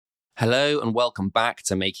Hello and welcome back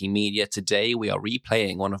to Making Media. Today we are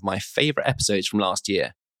replaying one of my favorite episodes from last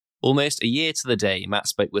year. Almost a year to the day, Matt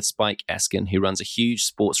spoke with Spike Eskin, who runs a huge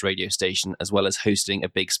sports radio station as well as hosting a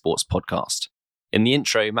big sports podcast. In the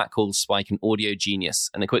intro, Matt calls Spike an audio genius,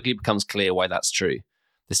 and it quickly becomes clear why that's true.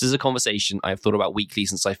 This is a conversation I have thought about weekly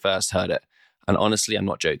since I first heard it, and honestly, I'm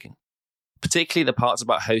not joking. Particularly the parts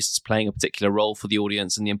about hosts playing a particular role for the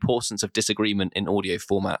audience and the importance of disagreement in audio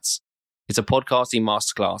formats. It's a podcasting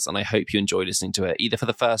masterclass, and I hope you enjoy listening to it, either for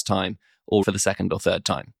the first time or for the second or third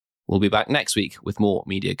time. We'll be back next week with more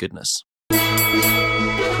media goodness.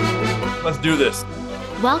 Let's do this.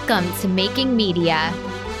 Welcome to Making Media.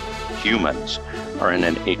 Humans are in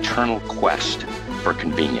an eternal quest for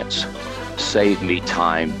convenience. Save me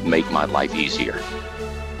time, make my life easier.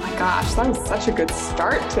 My gosh, that was such a good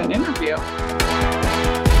start to an interview.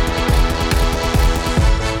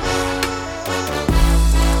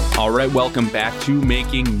 All right, welcome back to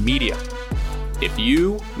Making Media. If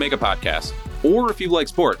you make a podcast, or if you like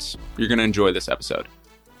sports, you're going to enjoy this episode.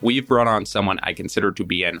 We've brought on someone I consider to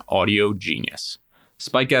be an audio genius.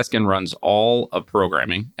 Spike Eskin runs all of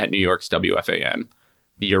programming at New York's WFAN,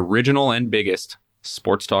 the original and biggest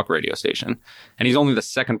sports talk radio station, and he's only the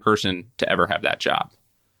second person to ever have that job.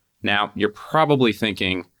 Now, you're probably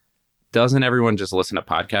thinking, doesn't everyone just listen to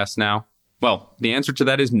podcasts now? Well, the answer to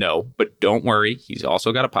that is no, but don't worry. He's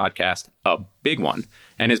also got a podcast, a big one.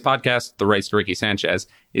 And his podcast, The Rights to Ricky Sanchez,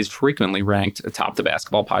 is frequently ranked atop the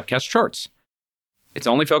basketball podcast charts. It's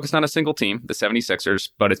only focused on a single team, the 76ers,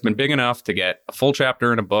 but it's been big enough to get a full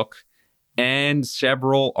chapter in a book, and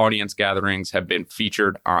several audience gatherings have been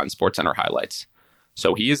featured on SportsCenter highlights.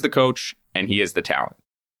 So he is the coach, and he is the talent.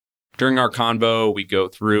 During our convo, we go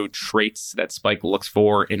through traits that Spike looks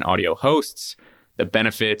for in audio hosts, the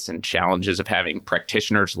benefits and challenges of having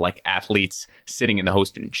practitioners like athletes sitting in the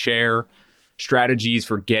hosting chair, strategies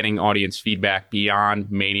for getting audience feedback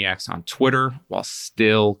beyond maniacs on Twitter while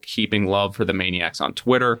still keeping love for the maniacs on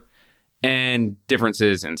Twitter, and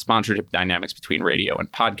differences in sponsorship dynamics between radio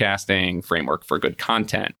and podcasting, framework for good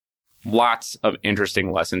content. Lots of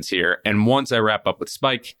interesting lessons here. And once I wrap up with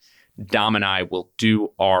Spike, Dom and I will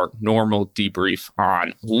do our normal debrief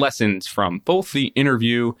on lessons from both the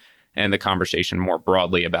interview and the conversation more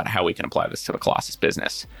broadly about how we can apply this to the Colossus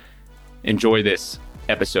business. Enjoy this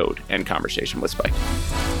episode and conversation with Spike.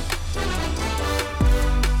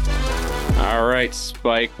 All right,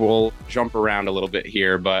 Spike, we'll jump around a little bit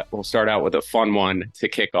here, but we'll start out with a fun one to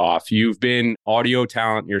kick off. You've been audio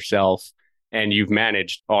talent yourself, and you've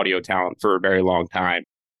managed audio talent for a very long time.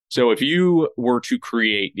 So if you were to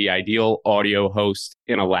create the ideal audio host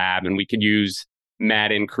in a lab, and we could use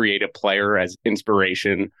Madden Creative Player as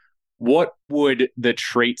inspiration, what would the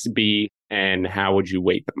traits be and how would you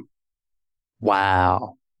weight them?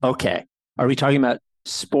 Wow. Okay. Are we talking about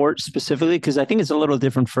sports specifically? Because I think it's a little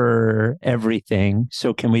different for everything.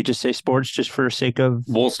 So can we just say sports just for sake of...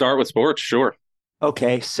 We'll start with sports, sure.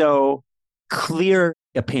 Okay. So clear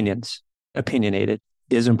opinions, opinionated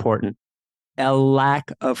is important. A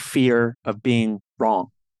lack of fear of being wrong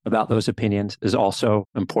about those opinions is also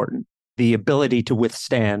important. The ability to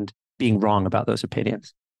withstand being wrong about those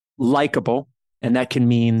opinions. Likable, and that can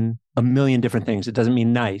mean a million different things. It doesn't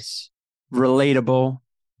mean nice. Relatable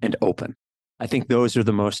and open. I think those are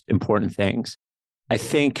the most important things. I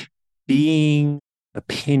think being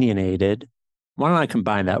opinionated, why don't I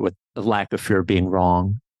combine that with the lack of fear of being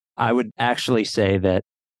wrong? I would actually say that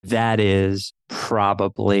that is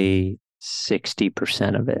probably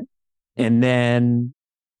 60% of it. And then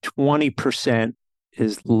 20%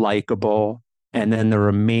 is likable. And then the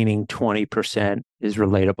remaining 20% is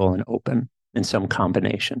relatable and open in some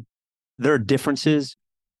combination. There are differences,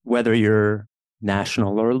 whether you're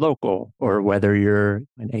national or local, or whether you're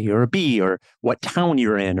an A or a B, or what town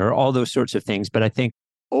you're in, or all those sorts of things. But I think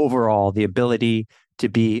overall, the ability to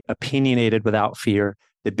be opinionated without fear,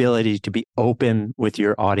 the ability to be open with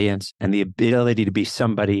your audience, and the ability to be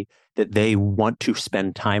somebody that they want to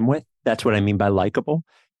spend time with. That's what I mean by likable.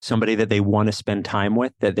 Somebody that they want to spend time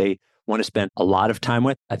with, that they want to spend a lot of time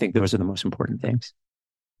with. I think those are the most important things.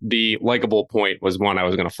 The likable point was one I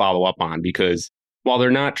was going to follow up on, because while they're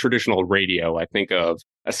not traditional radio, I think of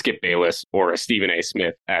a Skip Bayless or a Stephen A.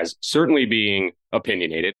 Smith as certainly being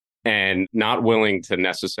opinionated and not willing to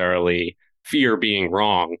necessarily fear being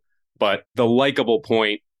wrong. But the likable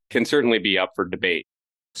point can certainly be up for debate.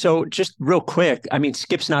 So just real quick, I mean,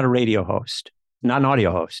 Skip's not a radio host, not an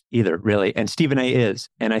audio host either, really. And Stephen A. is.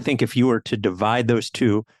 And I think if you were to divide those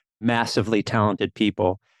two massively talented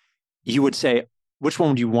people, you would say, which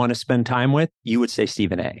one do you want to spend time with? You would say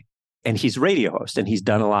Stephen A. And he's a radio host and he's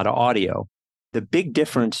done a lot of audio. The big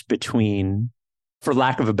difference between for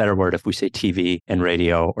lack of a better word, if we say TV and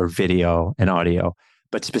radio or video and audio,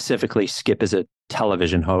 but specifically Skip as a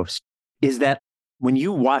television host, is that when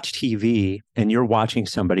you watch TV and you're watching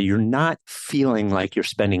somebody, you're not feeling like you're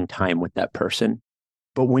spending time with that person.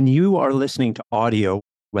 But when you are listening to audio,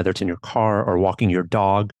 whether it's in your car or walking your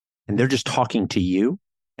dog, and they're just talking to you,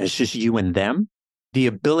 and it's just you and them, the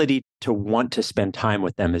ability to want to spend time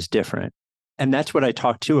with them is different. And that's what I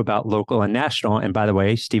talk too about local and national. And by the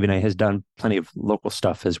way, Stephen A has done plenty of local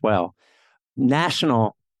stuff as well.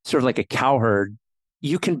 National, sort of like a cowherd,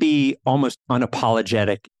 you can be almost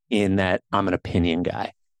unapologetic in that I'm an opinion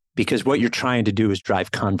guy, because what you're trying to do is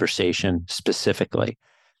drive conversation specifically.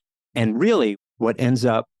 And really what ends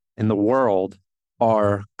up in the world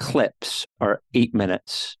are clips, are 8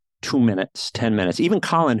 minutes, 2 minutes, 10 minutes. Even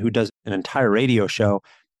Colin, who does an entire radio show,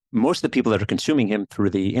 most of the people that are consuming him through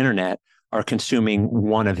the internet are consuming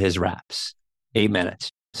one of his raps, 8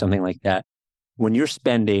 minutes, something like that. When you're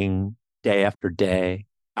spending day after day,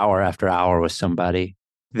 hour after hour with somebody,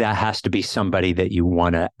 that has to be somebody that you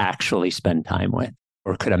want to actually spend time with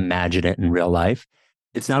or could imagine it in real life.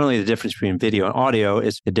 It's not only the difference between video and audio,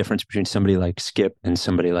 it's the difference between somebody like Skip and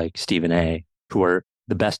somebody like Stephen A, who are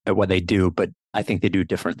the best at what they do, but I think they do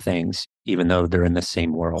different things, even though they're in the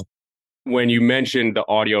same world. When you mentioned the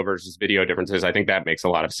audio versus video differences, I think that makes a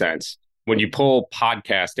lot of sense. When you pull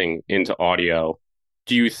podcasting into audio,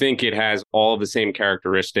 do you think it has all of the same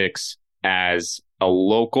characteristics as a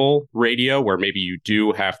local radio, where maybe you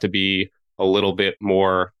do have to be a little bit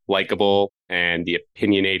more likable and the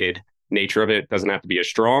opinionated nature of it doesn't have to be as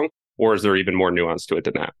strong? Or is there even more nuance to it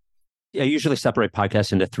than that? I usually separate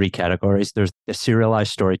podcasts into 3 categories. There's the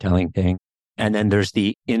serialized storytelling thing, and then there's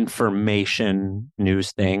the information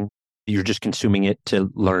news thing. You're just consuming it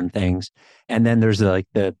to learn things. And then there's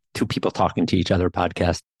the 2 people talking to each other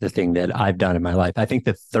podcast, the thing that I've done in my life. I think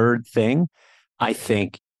the third thing,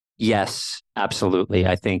 yes, absolutely.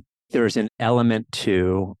 I think there's an element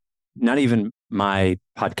to not even my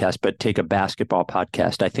podcast, but take a basketball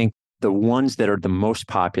podcast. I think the ones that are the most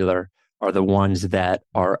popular are the ones that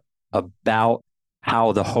are about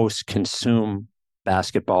how the hosts consume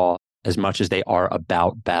basketball as much as they are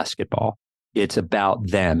about basketball. It's about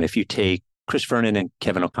them. If you take Chris Vernon and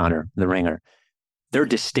Kevin O'Connor, The Ringer, they're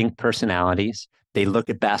distinct personalities. They look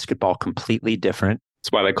at basketball completely different.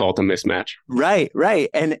 That's why they call it a mismatch. Right.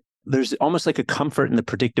 And there's almost like a comfort in the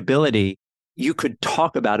predictability. You could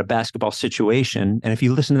talk about a basketball situation, and if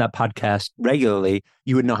you listen to that podcast regularly,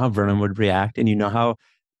 you would know how Vernon would react, and you know how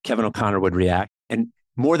Kevin O'Connor would react. And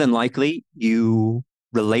more than likely, you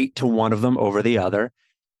relate to one of them over the other,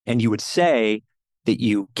 and you would say that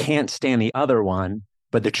you can't stand the other one.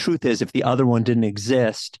 But the truth is, if the other one didn't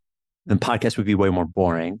exist, then podcast would be way more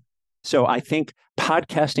boring. So I think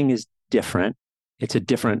podcasting is different. It's a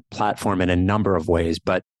different platform in a number of ways.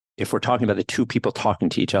 But if we're talking about the 2 people talking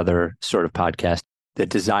to each other sort of podcast, the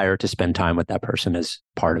desire to spend time with that person is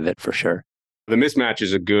part of it for sure. The mismatch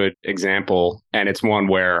is a good example. And it's one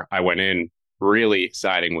where I went in really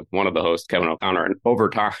siding with one of the hosts, Kevin O'Connor. And over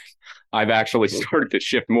time, I've actually started to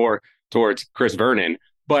shift more towards Chris Vernon.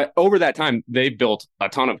 But over that time, they built a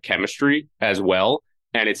ton of chemistry as well.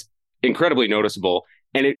 And it's incredibly noticeable.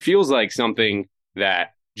 And it feels like something that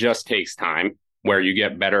just takes time, where you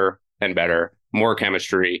get better and better, more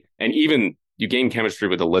chemistry. And even you gain chemistry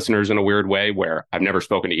with the listeners in a weird way, where I've never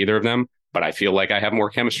spoken to either of them, but I feel like I have more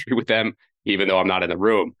chemistry with them, even though I'm not in the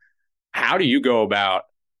room. How do you go about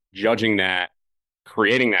judging that,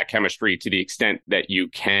 creating that chemistry to the extent that you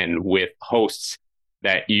can with hosts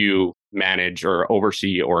that you manage or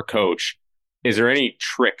oversee or coach? Is there any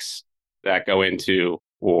tricks that go into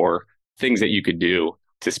or things that you could do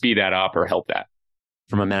to speed that up or help that?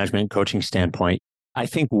 From a management coaching standpoint, I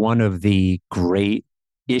think one of the great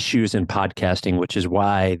issues in podcasting, which is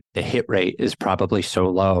why the hit rate is probably so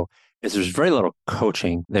low, is there's very little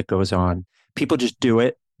coaching that goes on. People just do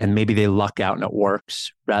it, and maybe they luck out and it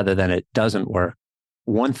works rather than it doesn't work.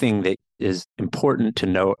 One thing that is important to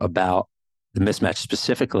note about the mismatch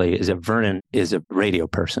specifically is that Vernon is a radio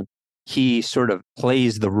person. He sort of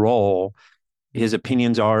plays the role. His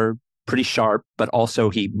opinions are pretty sharp, but also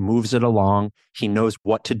he moves it along. He knows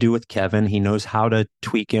what to do with Kevin. He knows how to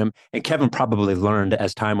tweak him. And Kevin probably learned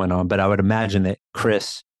as time went on, but I would imagine that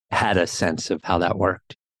Chris had a sense of how that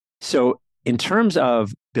worked. So in terms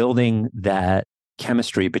of building that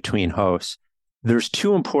chemistry between hosts, there's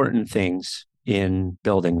 2 important things in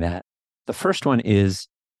building that. The first one is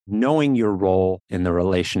knowing your role in the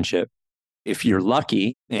relationship. If you're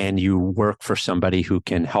lucky and you work for somebody who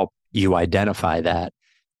can help you identify that,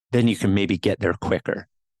 then you can maybe get there quicker.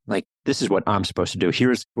 Like, this is what I'm supposed to do.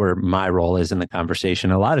 Here's where my role is in the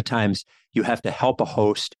conversation. A lot of times you have to help a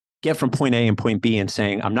host get from point A and point B and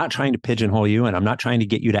saying, I'm not trying to pigeonhole you and I'm not trying to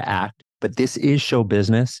get you to act, but this is show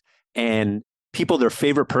business. And people, their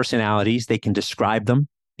favorite personalities, they can describe them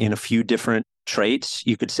in a few different traits.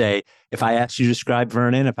 You could say, if I asked you to describe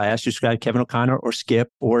Vernon, if I asked you to describe Kevin O'Connor or Skip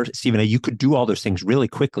or Stephen A, you could do all those things really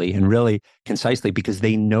quickly and really concisely because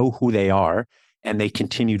they know who they are and they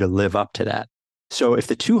continue to live up to that. So if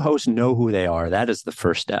the two hosts know who they are, that is the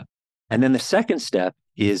first step. And then the second step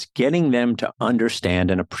is getting them to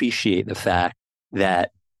understand and appreciate the fact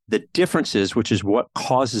that the differences, which is what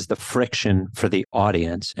causes the friction for the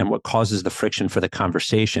audience and what causes the friction for the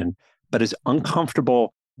conversation, but is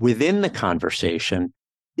uncomfortable within the conversation,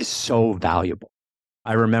 is so valuable.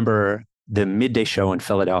 I remember the midday show in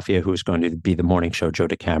Philadelphia, who was going to be the morning show, Joe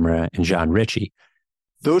DeCamara and John Ritchie.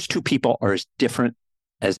 Those two people are as different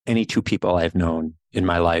as any two people I've known in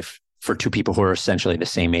my life, for two people who are essentially the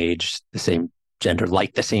same age, the same gender,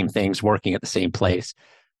 like the same things, working at the same place.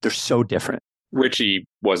 They're so different. Ritchie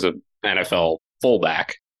was an NFL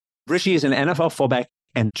fullback. Ritchie is an NFL fullback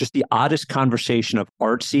and just the oddest conversation of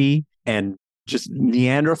artsy and just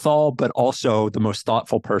Neanderthal, but also the most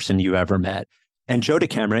thoughtful person you ever met. And Joe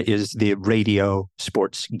DeCamara is the radio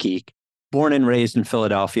sports geek, born and raised in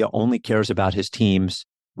Philadelphia, only cares about his teams.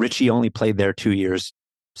 Ritchie only played there 2 years,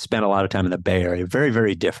 spent a lot of time in the Bay Area. Very,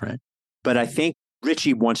 very different. But I think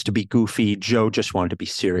Ritchie wants to be goofy. Joe just wanted to be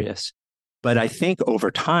serious. But I think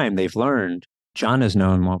over time they've learned, John has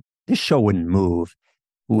known, well, this show wouldn't move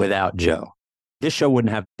without Joe. This show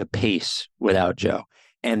wouldn't have the pace without Joe.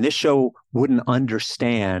 And this show wouldn't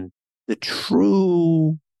understand the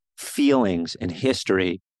true feelings and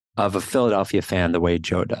history of a Philadelphia fan the way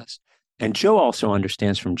Joe does. And Joe also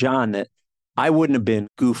understands from John that I wouldn't have been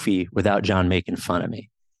goofy without John making fun of me.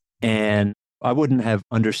 And I wouldn't have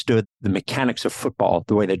understood the mechanics of football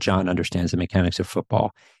the way that John understands the mechanics of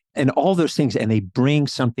football and all those things. And they bring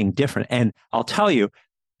something different. And I'll tell you,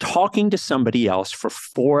 talking to somebody else for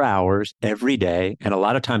 4 hours every day, and a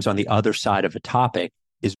lot of times on the other side of a topic,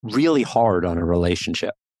 is really hard on a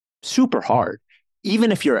relationship. Super hard.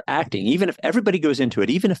 Even if you're acting, even if everybody goes into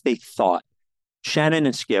it, even if they thought Shannon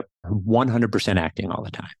and Skip are 100% acting all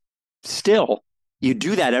the time. Still, you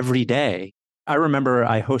do that every day. I remember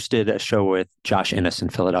I hosted a show with Josh Innes in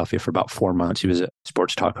Philadelphia for about 4 months. He was a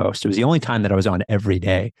sports talk host. It was the only time that I was on every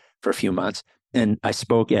day for a few months. And I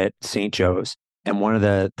spoke at St. Joe's. And one of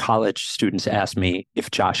the college students asked me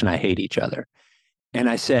if Josh and I hate each other. And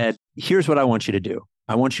I said, here's what I want you to do.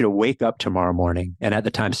 I want you to wake up tomorrow morning. And at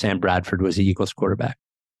the time, Sam Bradford was the Eagles quarterback.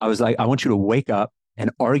 I was like, I want you to wake up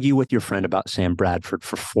and argue with your friend about Sam Bradford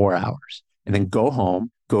for 4 hours. And then go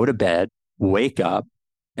home, go to bed, wake up,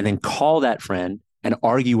 and then call that friend and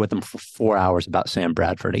argue with them for 4 hours about Sam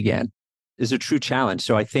Bradford again is a true challenge.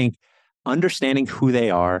 So I think understanding who they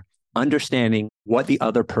are, understanding what the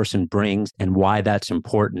other person brings and why that's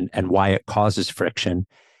important and why it causes friction.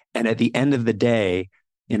 And at the end of the day,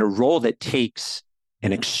 in a role that takes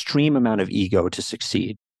an extreme amount of ego to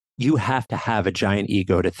succeed, you have to have a giant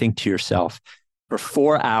ego to think to yourself, for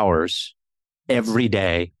 4 hours every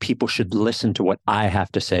day, people should listen to what I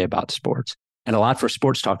have to say about sports. And a lot for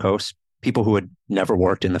sports talk hosts, people who had never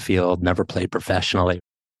worked in the field, never played professionally.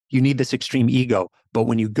 You need this extreme ego. But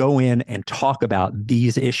when you go in and talk about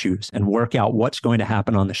these issues and work out what's going to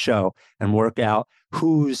happen on the show and work out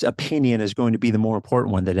whose opinion is going to be the more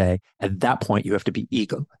important one today, at that point, you have to be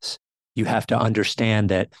egoless. You have to understand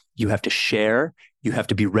that you have to share. You have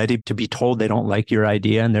to be ready to be told they don't like your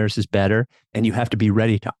idea and theirs is better. And you have to be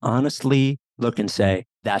ready to honestly look and say,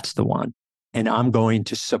 that's the one. And I'm going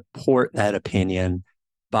to support that opinion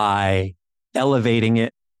by elevating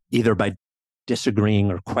it, either by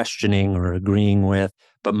disagreeing or questioning or agreeing with.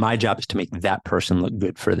 But my job is to make that person look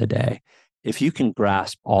good for the day. If you can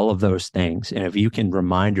grasp all of those things, and if you can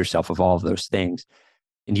remind yourself of all of those things,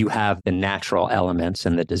 and you have the natural elements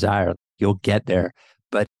and the desire, you'll get there.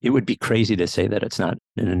 But it would be crazy to say that it's not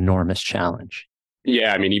an enormous challenge.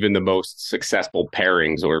 Yeah, I mean, even the most successful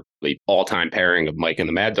pairings or the all-time pairing of Mike and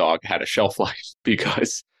the Mad Dog had a shelf life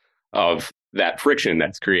because of that friction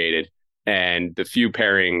that's created. And the few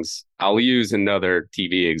pairings, I'll use another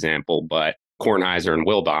TV example, but Kornheiser and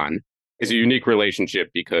Wilbon is a unique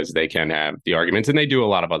relationship because they can have the arguments and they do a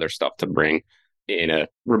lot of other stuff to bring in a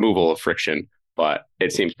removal of friction, but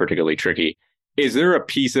it seems particularly tricky. Is there a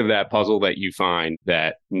piece of that puzzle that you find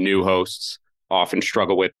that new hosts often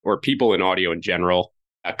struggle with, or people in audio in general,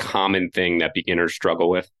 a common thing that beginners struggle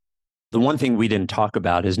with? The one thing we didn't talk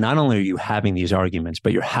about is not only are you having these arguments,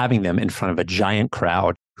 but you're having them in front of a giant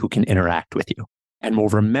crowd who can interact with you. and will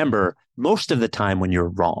remember most of the time when you're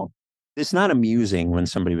wrong. It's not amusing when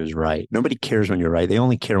somebody was right. Nobody cares when you're right. They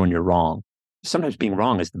only care when you're wrong. Sometimes being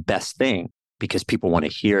wrong is the best thing because people want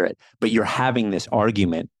to hear it. But you're having this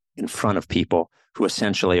argument in front of people who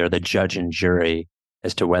essentially are the judge and jury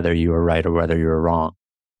as to whether you were right or whether you were wrong.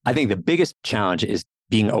 I think the biggest challenge is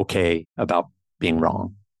being okay about being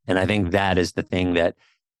wrong. And I think that is the thing that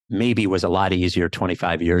maybe was a lot easier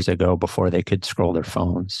 25 years ago before they could scroll their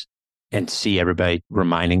phones and see everybody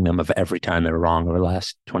reminding them of every time they were wrong over the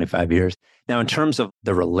last 25 years. Now, in terms of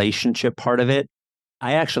the relationship part of it,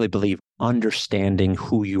 I actually believe understanding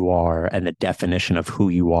who you are and the definition of who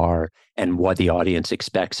you are and what the audience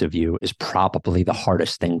expects of you is probably the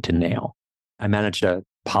hardest thing to nail. I managed a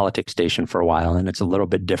politics station for a while, and it's a little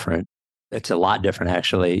bit different. It's a lot different,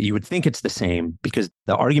 actually. You would think it's the same because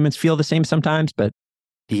the arguments feel the same sometimes, but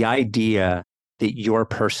the idea that your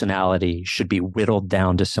personality should be whittled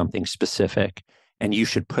down to something specific and you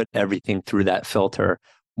should put everything through that filter.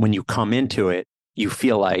 When you come into it, you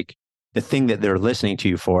feel like the thing that they're listening to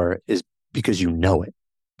you for is because you know it,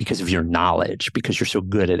 because of your knowledge, because you're so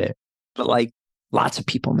good at it. But like lots of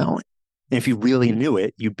people know it. And if you really knew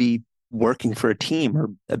it, you'd be working for a team or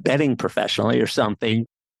a betting professionally or something.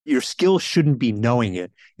 Your skill shouldn't be knowing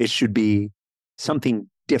it. It should be something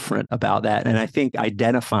different about that. And I think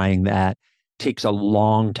identifying that takes a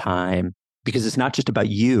long time because it's not just about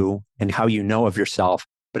you and how you know of yourself,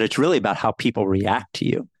 but it's really about how people react to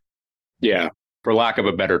you. Yeah. For lack of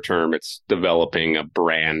a better term, it's developing a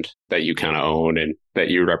brand that you kind of own and that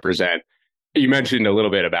you represent. You mentioned a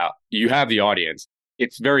little bit about you have the audience.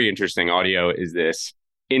 It's very interesting. Audio is this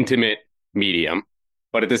intimate medium,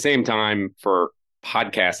 but at the same time, for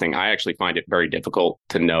podcasting, I actually find it very difficult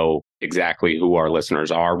to know exactly who our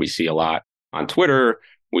listeners are. We see a lot on Twitter.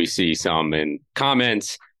 We see some in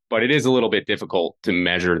comments, but it is a little bit difficult to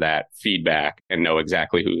measure that feedback and know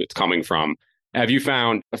exactly who it's coming from. Have you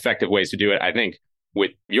found effective ways to do it? I think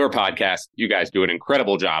with your podcast, you guys do an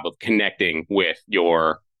incredible job of connecting with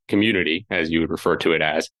your community, as you would refer to it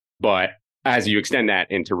as. But as you extend that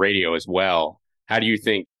into radio as well, how do you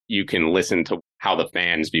think you can listen to how the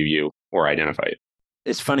fans view you or identify you?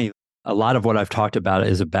 It's funny. A lot of what I've talked about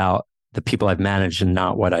is about the people I've managed and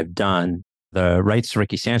not what I've done. The rights to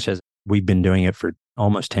Ricky Sanchez, we've been doing it for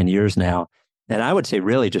almost 10 years now. And I would say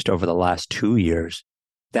really just over the last 2 years,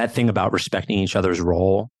 that thing about respecting each other's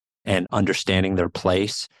role and understanding their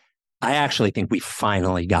place, I actually think we've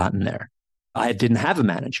finally gotten there. I didn't have a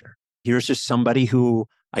manager. Here's just somebody who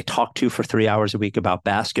I talk to for 3 hours a week about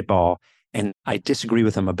basketball, and I disagree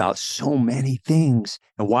with him about so many things.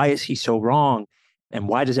 And why is he so wrong? And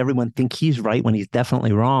why does everyone think he's right when he's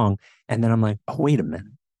definitely wrong? And then I'm like, oh, wait a minute.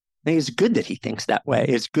 I think it's good that he thinks that way.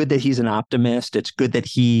 It's good that he's an optimist. It's good that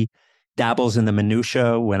he dabbles in the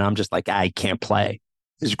minutia when I'm just like, I can't play.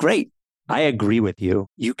 It's great. I agree with you.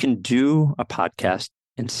 You can do a podcast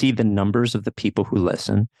and see the numbers of the people who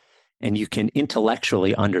listen, and you can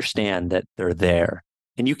intellectually understand that they're there.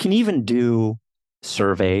 And you can even do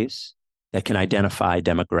surveys that can identify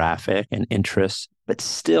demographic and interests, but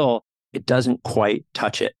still it doesn't quite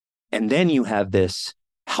touch it. And then you have this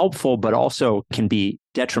helpful, but also can be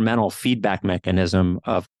detrimental feedback mechanism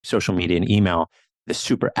of social media and email, the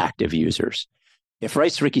super active users. If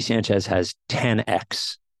Rights to Ricky Sanchez has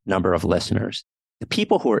 10x number of listeners, the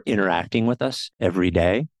people who are interacting with us every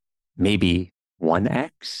day, maybe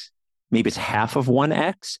 1x, maybe it's half of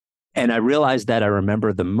 1x. And I realized that I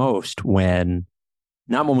remember the most when,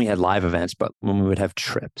 not when we had live events, but when we would have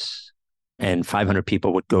trips and 500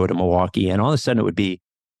 people would go to Milwaukee, and all of a sudden it would be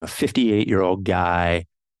a 58-year-old guy,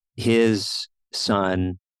 his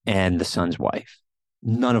son, and the son's wife.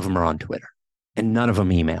 None of them are on Twitter and none of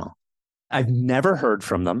them email. I've never heard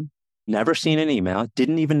from them, never seen an email,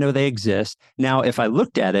 didn't even know they exist. Now, if I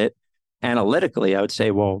looked at it analytically, I would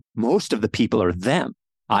say, well, most of the people are them.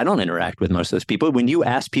 I don't interact with most of those people. When you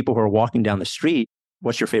ask people who are walking down the street,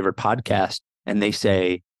 what's your favorite podcast? And they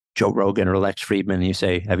say Joe Rogan or Lex Fridman, and you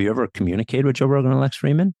say, have you ever communicated with Joe Rogan or Lex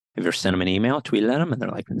Fridman? Have you ever sent them an email, tweeted at them? And they're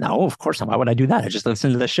like, no, of course not. Why would I do that? I just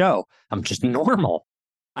listen to the show. I'm just normal.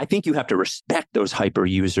 I think you have to respect those hyper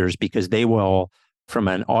users because they will, from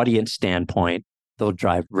an audience standpoint, they'll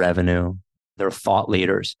drive revenue. They're thought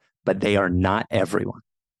leaders, but they are not everyone.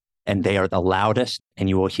 And they are the loudest, and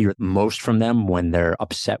you will hear most from them when they're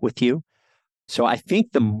upset with you. So I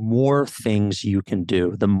think the more things you can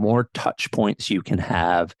do, the more touch points you can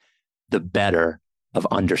have, the better of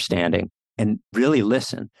understanding. And really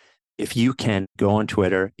listen. If you can go on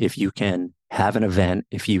Twitter, if you can have an event,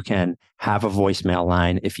 if you can have a voicemail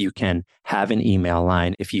line, if you can have an email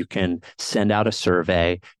line, if you can send out a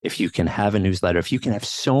survey, if you can have a newsletter, if you can have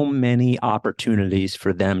so many opportunities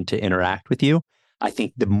for them to interact with you, I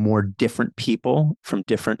think the more different people from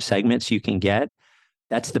different segments you can get,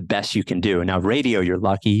 that's the best you can do. Now, radio, you're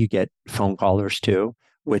lucky. You get phone callers too,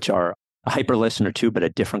 which are a hyper listener too, but a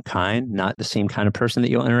different kind, not the same kind of person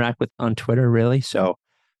that you'll interact with on Twitter, really. So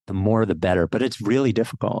the more, the better. But it's really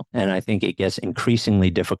difficult. And I think it gets increasingly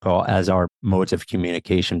difficult as our modes of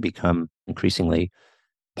communication become increasingly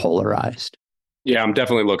polarized. Yeah, I'm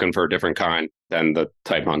definitely looking for a different kind than the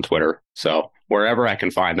type on Twitter. So wherever I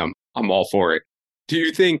can find them, I'm all for it. Do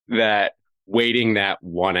you think that weighting that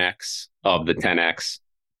 1x of the 10x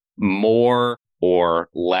more or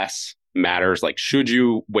less matters? Like, should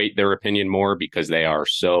you weight their opinion more because they are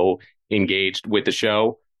so engaged with the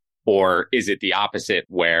show? Or is it the opposite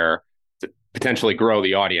where to potentially grow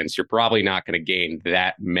the audience, you're probably not going to gain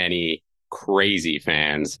that many crazy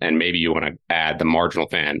fans, and maybe you want to add the marginal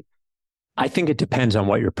fan? I think it depends on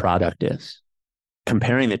what your product is.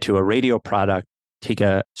 Comparing the two, a radio product, take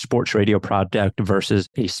a sports radio product versus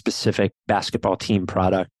a specific basketball team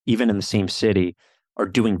product, even in the same city, are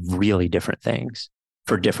doing really different things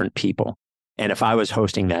for different people. And if I was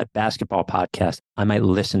hosting that basketball podcast, I might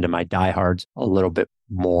listen to my diehards a little bit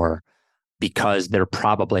more because they're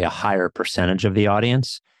probably a higher percentage of the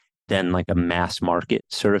audience than like a mass market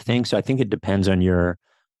sort of thing. So I think it depends on your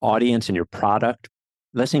audience and your product.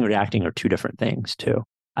 Listening and reacting are two different things too.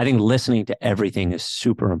 I think listening to everything is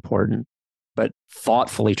super important, but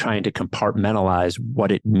thoughtfully trying to compartmentalize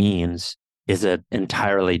what it means is an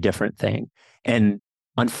entirely different thing. And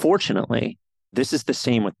unfortunately, this is the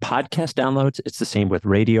same with podcast downloads. It's the same with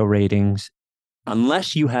radio ratings.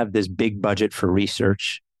 Unless you have this big budget for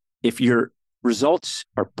research, if your results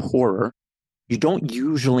are poorer, you don't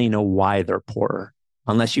usually know why they're poorer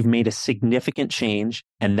unless you've made a significant change,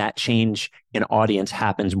 and that change in audience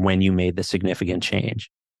happens when you made the significant change.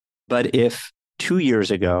 But if 2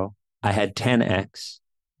 years ago, I had 10x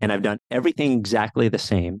and I've done everything exactly the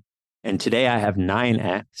same, and today I have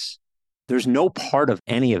 9x, there's no part of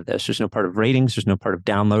any of this. There's no part of ratings. There's no part of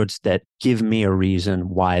downloads that give me a reason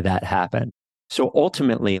why that happened. So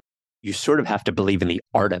ultimately, you sort of have to believe in the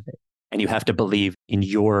art of it, and you have to believe in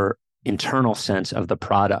your internal sense of the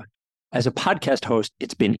product. As a podcast host,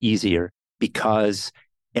 it's been easier because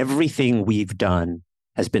everything we've done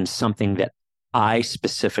has been something that I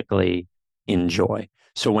specifically enjoy.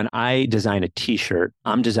 So when I design a t-shirt,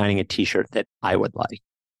 I'm designing a t-shirt that I would like.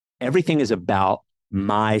 Everything is about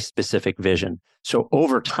my specific vision. So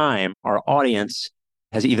over time, our audience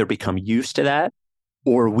has either become used to that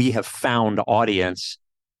or we have found audience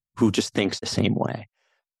who just thinks the same way.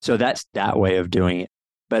 So that's that way of doing it.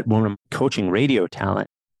 But when I'm coaching radio talent,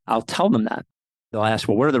 I'll tell them that. They'll ask,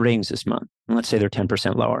 well, what are the ratings this month? And let's say they're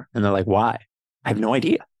 10% lower. And they're like, why? I have no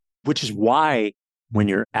idea. Which is why when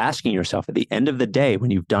you're asking yourself at the end of the day, when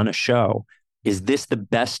you've done a show, is this the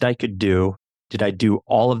best I could do? Did I do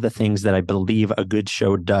all of the things that I believe a good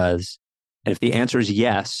show does? And if the answer is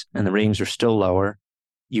yes, and the ratings are still lower,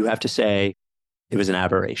 you have to say it was an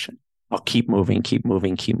aberration. I'll keep moving, keep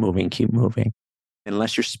moving, keep moving, keep moving.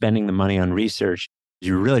 Unless you're spending the money on research,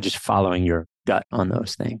 you're really just following your gut on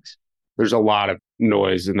those things. There's a lot of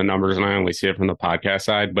noise in the numbers, and I only see it from the podcast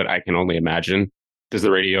side, but I can only imagine. Does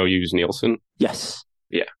the radio use Nielsen? Yes.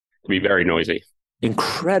 Yeah. It'd be very noisy.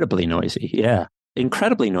 Incredibly noisy. Yeah.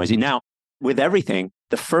 Incredibly noisy. Now, with everything,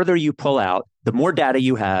 the further you pull out, the more data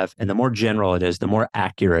you have and the more general it is, the more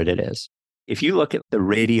accurate it is. If you look at the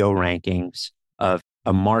radio rankings of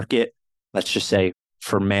a market, let's just say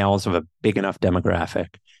for males of a big enough demographic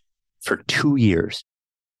for 2 years,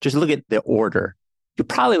 just look at the order. You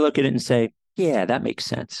probably look at it and say, yeah, that makes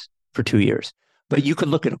sense for 2 years. But you could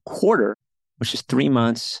look at a quarter, which is 3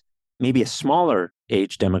 months, maybe a smaller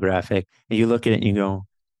age demographic, and you look at it and you go,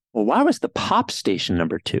 well, why was the pop station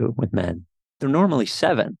number 2 with men? They're normally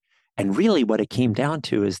 7. And really what it came down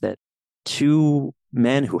to is that 2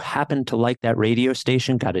 men who happened to like that radio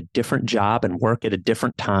station got a different job and work at a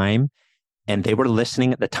different time. And they were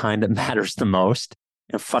listening at the time that matters the most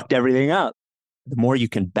and fucked everything up. The more you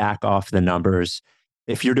can back off the numbers,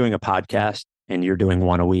 if you're doing a podcast and you're doing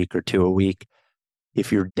 1 a week or 2 a week,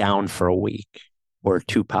 if you're down for a week or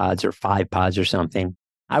 2 pods or 5 pods or something,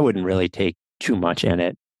 I wouldn't really take too much in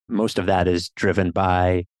it. Most of that is driven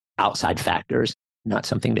by outside factors, not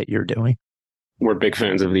something that you're doing. We're big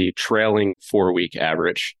fans of the trailing 4-week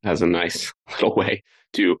average as a nice little way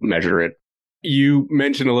to measure it. You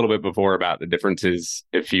mentioned a little bit before about the differences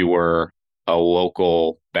if you were a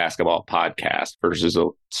local basketball podcast versus a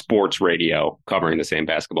sports radio covering the same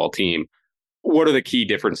basketball team. What are the key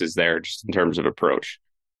differences there just in terms of approach?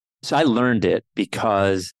 So I learned it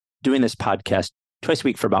because doing this podcast twice a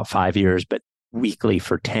week for about 5 years, but weekly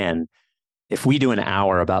for 10, if we do an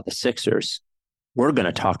hour about the Sixers, we're going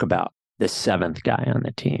to talk about the seventh guy on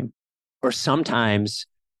the team. Or sometimes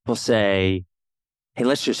we'll say, hey,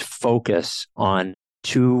 let's just focus on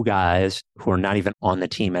two guys who are not even on the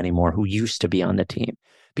team anymore, who used to be on the team.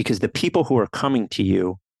 Because the people who are coming to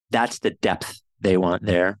you, that's the depth they want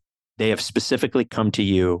there. They have specifically come to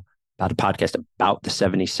you about a podcast about the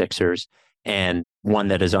 76ers and one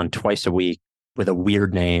that is on twice a week with a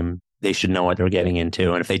weird name. They should know what they're getting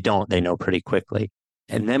into. And if they don't, they know pretty quickly.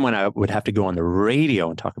 And then when I would have to go on the radio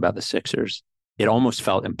and talk about the Sixers, it almost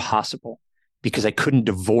felt impossible because I couldn't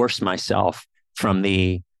divorce myself from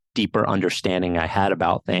the deeper understanding I had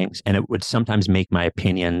about things. And it would sometimes make my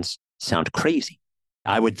opinions sound crazy.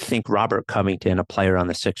 I would think Robert Covington, a player on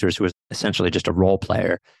the Sixers who was essentially just a role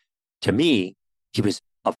player, to me, he was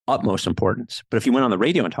of utmost importance. But if you went on the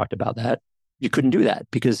radio and talked about that, you couldn't do that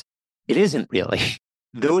because it isn't really.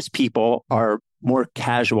 Those people are more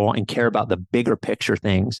casual and care about the bigger picture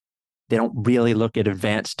things. They don't really look at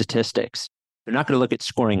advanced statistics. They're not going to look at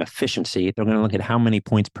scoring efficiency. They're going to look at how many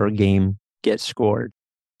points per game get scored.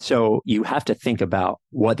 So you have to think about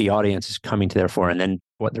what the audience is coming to there for and then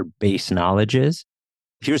what their base knowledge is.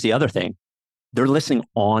 Here's the other thing. They're listening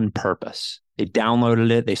on purpose. They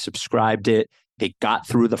downloaded it. They subscribed it. They got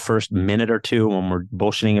through the first minute or two when we're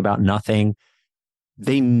bullshitting about nothing.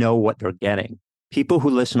 They know what they're getting. People who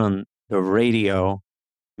listen on the radio,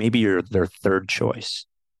 maybe you're their third choice.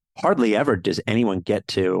 Hardly ever does anyone get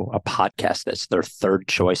to a podcast that's their third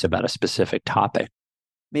choice about a specific topic.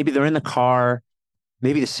 Maybe they're in the car.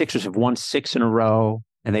 Maybe the Sixers have won 6 in a row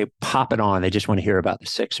and they pop it on. They just want to hear about the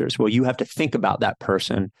Sixers. Well, you have to think about that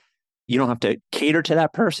person. You don't have to cater to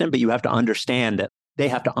that person, but you have to understand that they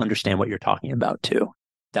have to understand what you're talking about too.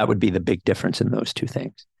 That would be the big difference in those two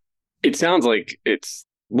things. It sounds like it's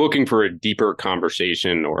looking for a deeper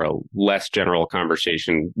conversation or a less general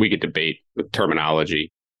conversation. We could debate with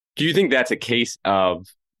terminology. Do you think that's a case of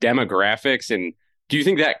demographics? And do you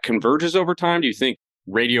think that converges over time? Do you think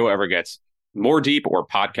radio ever gets more deep or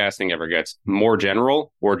podcasting ever gets more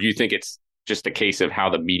general? Or do you think it's just a case of how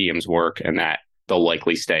the mediums work and that they'll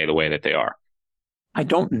likely stay the way that they are? I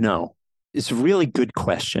don't know. It's a really good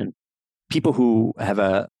question. People who have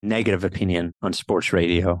a negative opinion on sports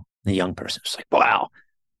radio, the young person is like, wow,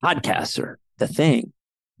 podcasts are the thing.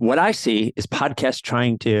 What I see is podcasts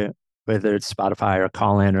trying to, whether it's Spotify or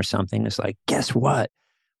Call-In or something, it's like, guess what?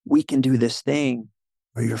 We can do this thing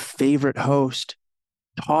where your favorite host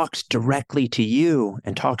talks directly to you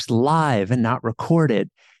and talks live and not recorded.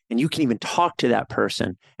 And you can even talk to that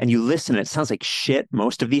person and you listen. It sounds like shit.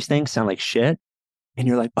 Most of these things sound like shit. And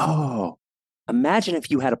you're like, oh, imagine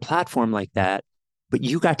if you had a platform like that, but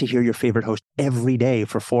you got to hear your favorite host every day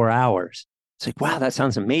for 4 hours. It's like, wow, that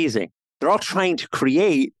sounds amazing. They're all trying to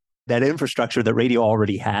create that infrastructure that radio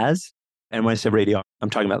already has. And when I say radio, I'm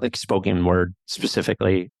talking about like spoken word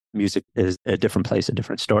specifically. Music is a different place, a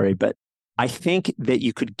different story. But I think that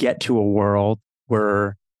you could get to a world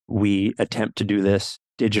where we attempt to do this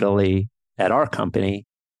digitally at our company,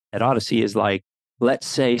 at Odyssey, is like, let's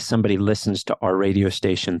say somebody listens to our radio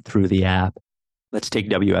station through the app. Let's take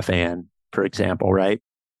WFAN, for example, right?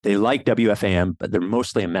 They like WFAN, but they're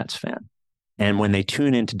mostly a Mets fan. And when they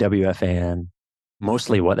tune into WFAN,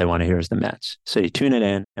 mostly what they want to hear is the Mets. So you tune it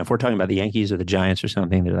in. And if we're talking about the Yankees or the Giants or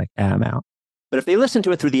something, they're like, I'm out. But if they listen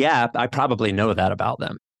to it through the app, I probably know that about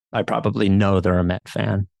them. I probably know they're a Met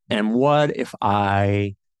fan. And what if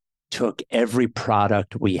I took every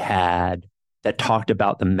product we had that talked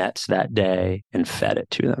about the Mets that day and fed it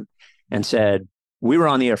to them and said, we were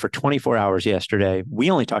on the air for 24 hours yesterday.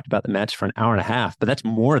 We only talked about the Mets for an hour and a half, but that's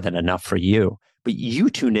more than enough for you. But you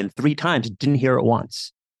tuned in 3 times, didn't hear it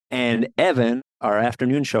once. And Evan, our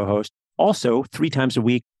afternoon show host, also 3 times a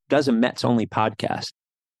week does a Mets only podcast.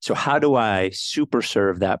 So how do I super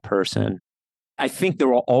serve that person? I think there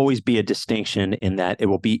will always be a distinction in that it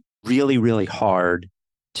will be really, really hard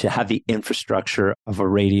to have the infrastructure of a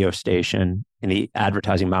radio station and the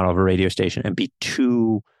advertising model of a radio station and be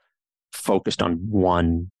too focused on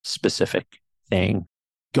one specific thing.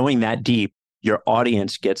 Going that deep, your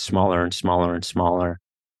audience gets smaller and smaller and smaller.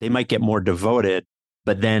 They might get more devoted,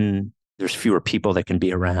 but then there's fewer people that can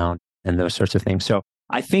be around and those sorts of things. So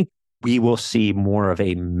I think we will see more of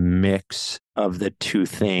a mix of the two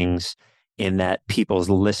things in that people's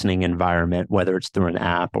listening environment, whether it's through an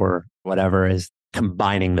app or whatever, is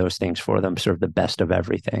combining those things for them, sort of the best of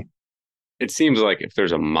everything. It seems like if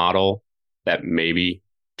there's a model that maybe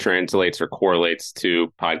translates or correlates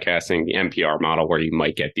to podcasting, the NPR model, where you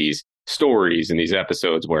might get these stories and these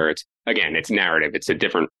episodes where it's narrative. It's a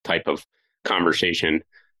different type of conversation.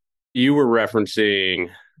 You were referencing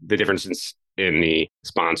the differences in the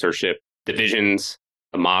sponsorship divisions,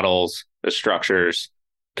 the models, the structures.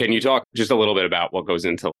 Can you talk just a little bit about what goes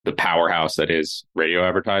into the powerhouse that is radio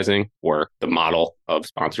advertising, or the model of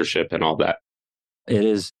sponsorship and all that? It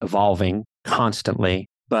is evolving constantly,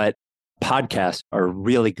 but podcasts are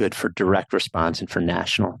really good for direct response and for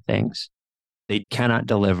national things. They cannot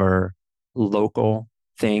deliver local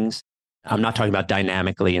things. I'm not talking about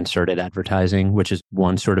dynamically inserted advertising, which is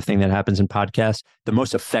one sort of thing that happens in podcasts. The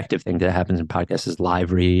most effective thing that happens in podcasts is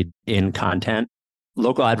live read in content.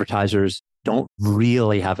 Local advertisers don't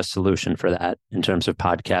really have a solution for that in terms of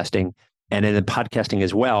podcasting. And in podcasting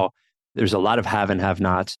as well, there's a lot of have and have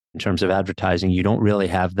nots in terms of advertising. You don't really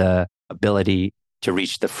have the ability to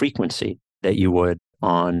reach the frequency that you would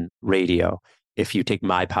on radio. If you take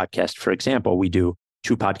my podcast, for example, we do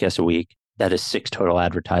 2 podcasts a week. That is 6 total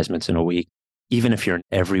advertisements in a week. Even if you're an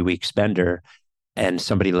every week spender and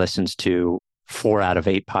somebody listens to 4 out of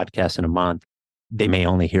 8 podcasts in a month, they may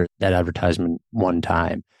only hear that advertisement one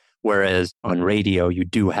time. Whereas on radio, you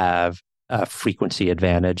do have a frequency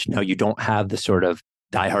advantage. Now, you don't have the sort of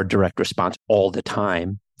diehard direct response all the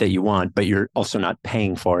time that you want, but you're also not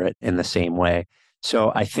paying for it in the same way.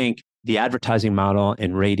 So I think the advertising model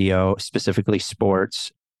in radio, specifically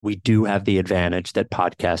sports, we do have the advantage that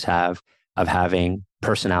podcasts have of having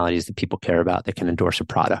personalities that people care about that can endorse a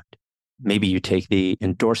product. Maybe you take the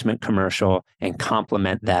endorsement commercial and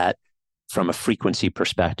complement that from a frequency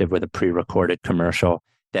perspective with a pre-recorded commercial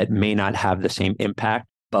that may not have the same impact,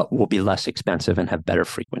 but will be less expensive and have better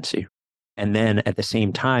frequency. And then at the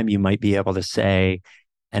same time, you might be able to say,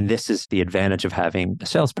 and this is the advantage of having a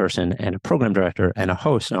salesperson and a program director and a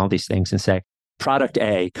host and all these things, and say, product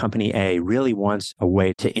A, company A really wants a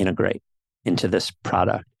way to integrate into this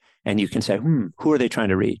product. And you can say, who are they trying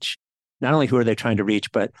to reach? Not only who are they trying to reach,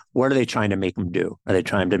 but what are they trying to make them do? Are they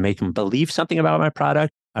trying to make them believe something about my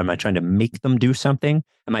product? Am I trying to make them do something?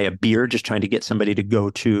 Am I a beer just trying to get somebody to go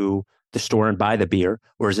to the store and buy the beer?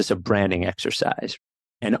 Or is this a branding exercise?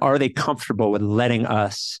 And are they comfortable with letting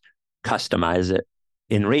us customize it?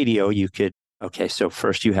 In radio, you could, okay, so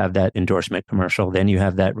first you have that endorsement commercial, then you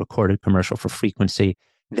have that recorded commercial for frequency,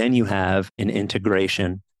 then you have an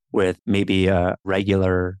integration with maybe a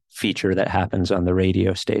regular feature that happens on the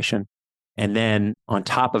radio station. And then on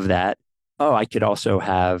top of that, I could also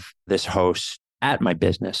have this host at my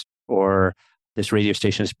business, or this radio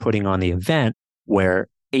station is putting on the event where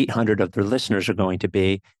 800 of their listeners are going to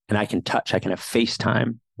be, and I can have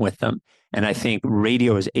FaceTime with them. And I think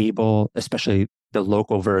radio is able, especially the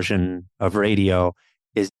local version of radio,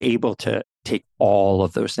 is able to take all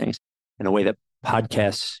of those things in a way that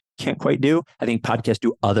podcasts can't quite do. I think podcasts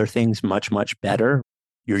do other things much, much better.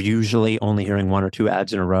 You're usually only hearing 1 or 2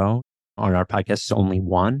 ads in a row. On our podcast, it's only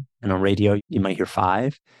 1. And on radio, you might hear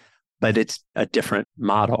 5. But it's a different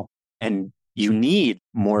model. And you need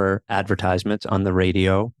more advertisements on the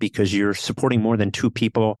radio because you're supporting more than 2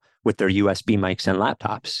 people with their USB mics and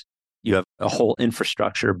laptops. You have a whole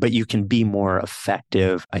infrastructure, but you can be more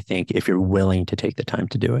effective, I think, if you're willing to take the time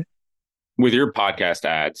to do it. With your podcast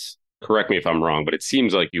ads, correct me if I'm wrong, but it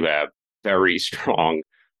seems like you have very strong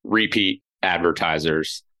repeat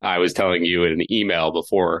advertisers. I was telling you in an email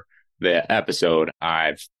before the episode,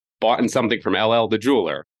 I've bought something from LL the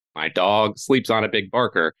jeweler. My dog sleeps on a big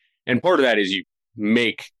barker. And part of that is you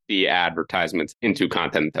make the advertisements into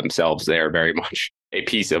content themselves. They are very much a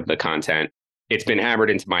piece of the content. It's been hammered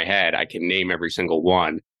into my head. I can name every single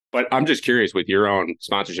one. But I'm just curious with your own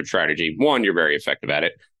sponsorship strategy. One, you're very effective at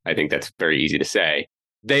it. I think that's very easy to say.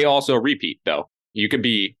 They also repeat, though. You could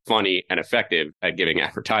be funny and effective at giving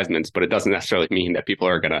advertisements, but it doesn't necessarily mean that people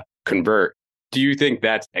are going to convert. Do you think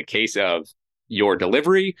that's a case of your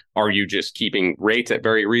delivery? Are you just keeping rates at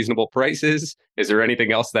very reasonable prices? Is there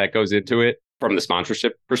anything else that goes into it from the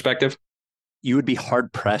sponsorship perspective? You would be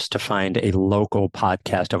hard pressed to find a local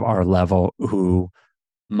podcast of our level who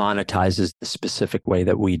monetizes the specific way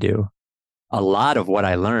that we do. A lot of what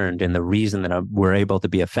I learned and the reason that we're able to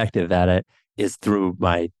be effective at it is through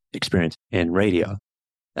my experience in radio.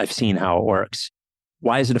 I've seen how it works.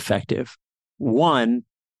 Why is it effective? One,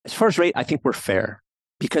 as far as rate, I think we're fair.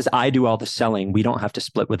 Because I do all the selling, we don't have to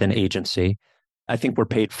split with an agency. I think we're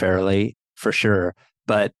paid fairly for sure,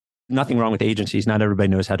 but nothing wrong with agencies. Not everybody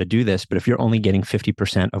knows how to do this, but if you're only getting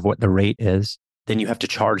 50% of what the rate is, then you have to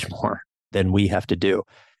charge more than we have to do.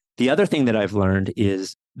 The other thing that I've learned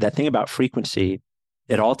is that thing about frequency,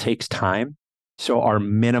 it all takes time. So our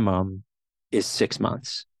minimum is 6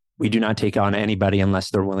 months. We do not take on anybody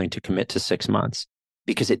unless they're willing to commit to 6 months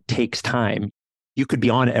because it takes time. you could be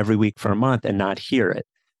on every week for a month and not hear it.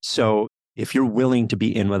 So if you're willing to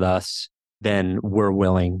be in with us, then we're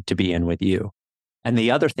willing to be in with you. And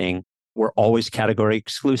the other thing, we're always category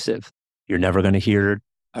exclusive. You're never going to hear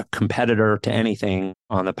a competitor to anything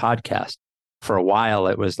on the podcast. For a while,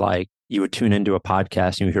 it was like you would tune into a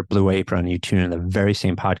podcast and you hear Blue Apron, and you tune in the very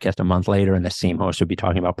same podcast a month later, and the same host would be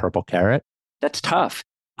talking about Purple Carrot. That's tough.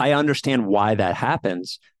 I understand why that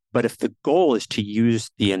happens. But if the goal is to use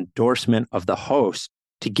the endorsement of the host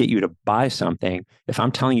to get you to buy something, if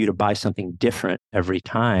I'm telling you to buy something different every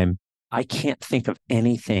time, I can't think of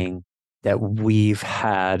anything that we've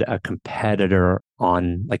had a competitor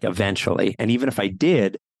on, like, eventually. And even if I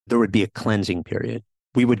did, there would be a cleansing period.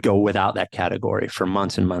 We would go without that category for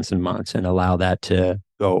months and months and months and allow that to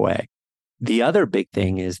go away. The other big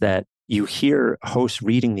thing is that you hear hosts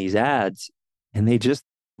reading these ads and they just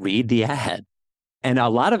read the ad. And a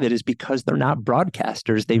lot of it is because they're not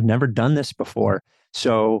broadcasters. They've never done this before.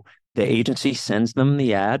 So the agency sends them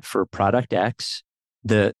the ad for product X.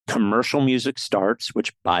 The commercial music starts,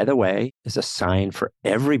 which, by the way, is a sign for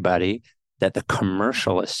everybody that the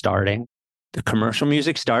commercial is starting. The commercial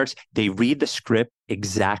music starts. They read the script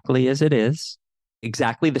exactly as it is,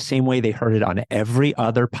 exactly the same way they heard it on every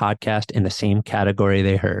other podcast in the same category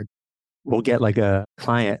they heard. We'll get like a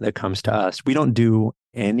client that comes to us. We don't do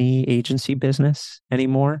any agency business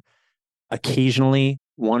anymore. Occasionally,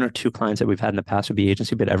 one or two clients that we've had in the past would be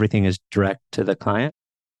agency, but everything is direct to the client.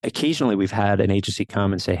 Occasionally, we've had an agency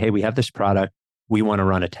come and say, hey, we have this product. We want to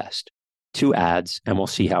run a test. 2 ads, and we'll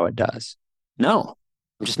see how it does. No,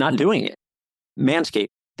 I'm just not doing it. Manscaped,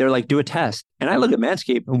 they're like, do a test. And I look at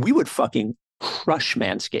Manscaped and we would fucking crush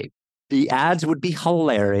Manscaped. The ads would be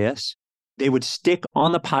hilarious. They would stick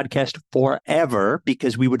on the podcast forever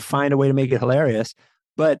because we would find a way to make it hilarious.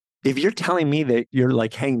 But if you're telling me that you're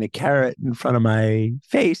like hanging the carrot in front of my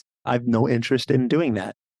face, I have no interest in doing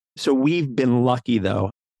that. So we've been lucky though.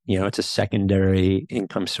 You know, it's a secondary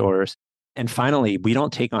income source. And finally, we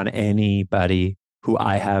don't take on anybody who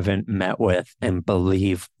I haven't met with and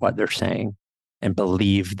believe what they're saying and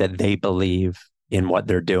believe that they believe in what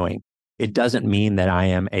they're doing. It doesn't mean that I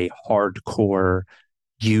am a hardcore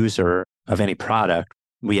user of any product.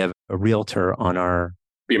 We have a realtor on our...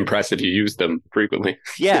 Be impressed if you use them frequently.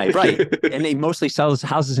 Yeah, right. And he mostly sells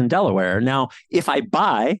houses in Delaware. Now, if I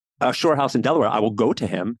buy a shore house in Delaware, I will go to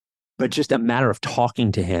him, but just a matter of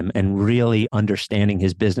talking to him and really understanding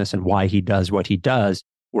his business and why he does what he does,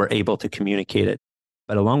 we're able to communicate it.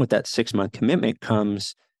 But along with that 6-month commitment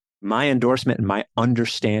comes my endorsement and my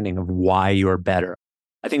understanding of why you're better.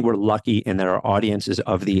 I think we're lucky in that our audience is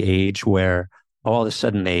of the age where all of a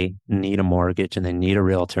sudden they need a mortgage and they need a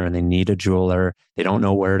realtor and they need a jeweler. They don't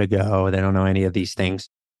know where to go. They don't know any of these things.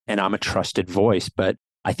 And I'm a trusted voice, but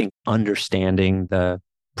I think understanding the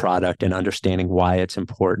product and understanding why it's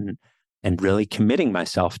important and really committing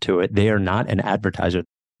myself to it. They are not an advertiser.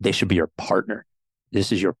 They should be your partner.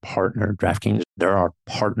 This is your partner. DraftKings, they're our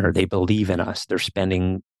partner. They believe in us. They're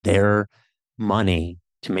spending their money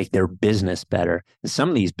to make their business better. And some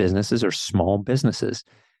of these businesses are small businesses.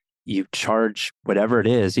 You charge whatever it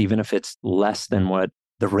is, even if it's less than what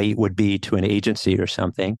the rate would be to an agency or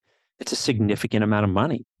something, it's a significant amount of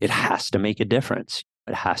money. It has to make a difference.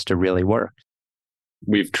 It has to really work.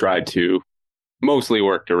 We've tried to mostly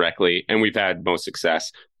work directly, and we've had most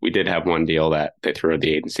success. We did have one deal that they threw at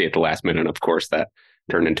the agency at the last minute, of course, that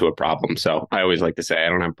turned into a problem. So I always like to say I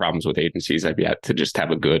don't have problems with agencies. I've yet to just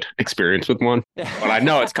have a good experience with one, but I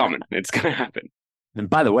know it's coming. It's going to happen. And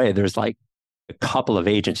by the way, there's like a couple of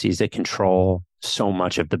agencies that control so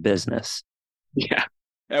much of the business. Yeah.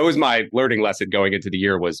 That was my learning lesson going into the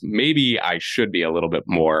year, was maybe I should be a little bit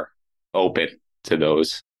more open to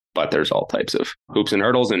those, but there's all types of hoops and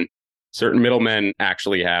hurdles, and certain middlemen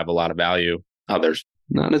actually have a lot of value. Others,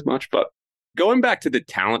 not as much. But going back to the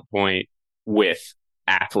talent point with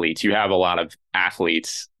athletes, you have a lot of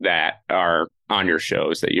athletes that are on your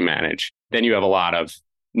shows that you manage. Then you have a lot of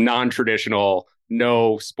non-traditional,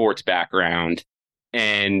 no sports background,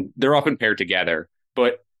 and they're often paired together.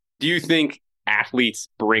 But do you think athletes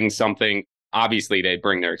bring something? Obviously, they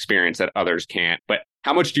bring their experience that others can't. But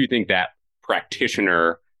how much do you think that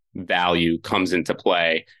practitioner value comes into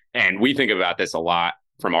play? And we think about this a lot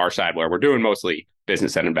from our side, where we're doing mostly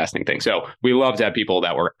business and investing things. So we love to have people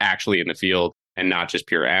that were actually in the field and not just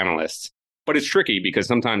pure analysts. But it's tricky because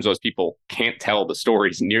sometimes those people can't tell the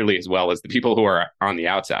stories nearly as well as the people who are on the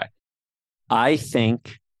outside. I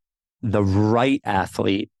think the right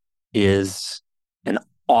athlete is an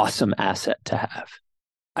awesome asset to have.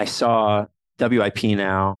 I saw WIP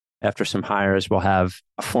now, after some hires, will have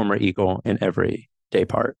a former Eagle in every day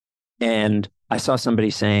part. And I saw somebody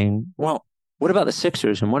saying, well, what about the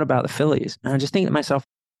Sixers and what about the Phillies? And I'm just thinking to myself,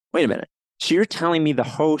 wait a minute. So you're telling me the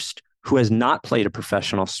host who has not played a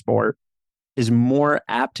professional sport is more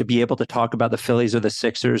apt to be able to talk about the Phillies or the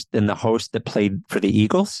Sixers than the host that played for the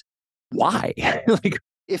Eagles? Why? Like,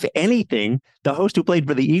 if anything, the host who played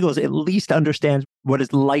for the Eagles at least understands what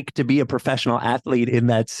it's like to be a professional athlete in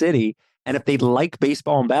that city. And if they like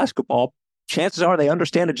baseball and basketball, chances are they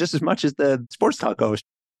understand it just as much as the sports talk host.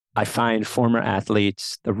 I find former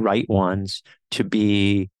athletes, the right ones, to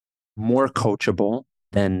be more coachable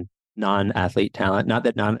than non-athlete talent. Not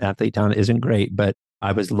that non-athlete talent isn't great, but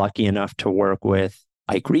I was lucky enough to work with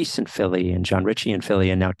Ike Reese in Philly and John Ritchie in Philly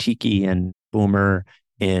and now Tiki and Boomer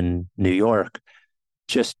in New York.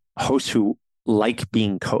 Just hosts who like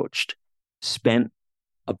being coached, spent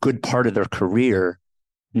a good part of their career.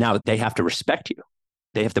 Now they have to respect you.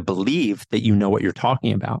 They have to believe that you know what you're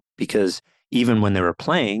talking about, because even when they were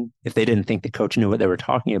playing, if they didn't think the coach knew what they were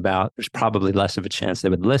talking about, there's probably less of a chance they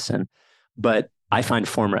would listen. But I find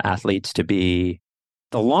former athletes to be,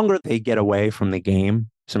 the longer they get away from the game,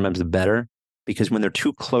 sometimes the better, because when they're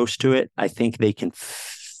too close to it, I think they can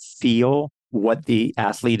feel what the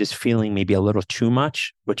athlete is feeling maybe a little too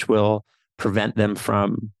much, which will prevent them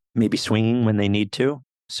from maybe swinging when they need to.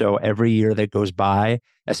 So every year that goes by,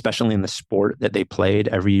 especially in the sport that they played,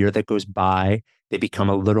 every year that goes by, they become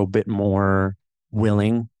a little bit more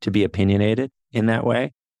willing to be opinionated in that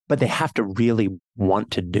way. But they have to really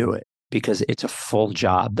want to do it because it's a full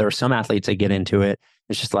job. There are some athletes that get into it.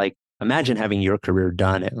 It's just like, imagine having your career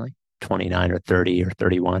done at like 29 or 30 or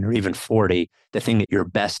 31 or even 40, the thing that you're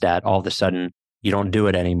best at, all of a sudden you don't do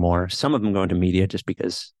it anymore. Some of them go into media just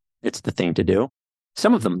because it's the thing to do.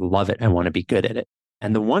 Some of them love it and want to be good at it.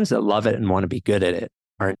 And the ones that love it and want to be good at it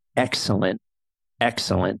are an excellent,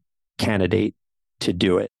 excellent candidate to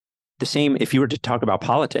do it. The same, if you were to talk about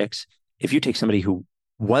politics, if you take somebody who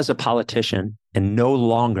was a politician and no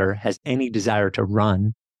longer has any desire to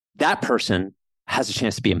run, that person has a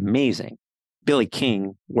chance to be amazing. Billy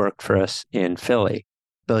King worked for us in Philly.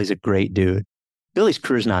 Billy's a great dude. Billy's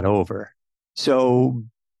career's not over. So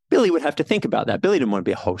Billy would have to think about that. Billy didn't want to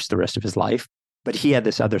be a host the rest of his life, but he had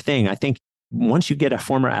this other thing. I think once you get a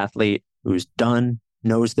former athlete who's done,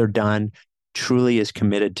 knows they're done, truly is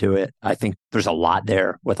committed to it, I think there's a lot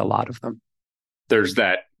there with a lot of them. There's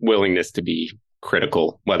that willingness to be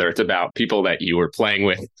critical, whether it's about people that you were playing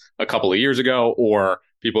with a couple of years ago or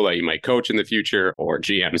people that you might coach in the future or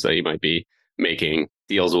GMs that you might be making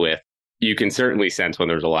deals with. You can certainly sense when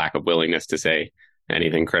there's a lack of willingness to say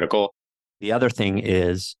anything critical. The other thing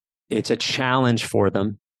is it's a challenge for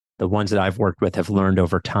them. The ones that I've worked with have learned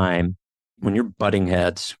over time, when you're butting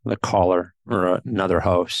heads with a caller or another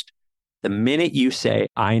host, the minute you say,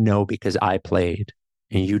 I know because I played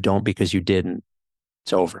and you don't because you didn't,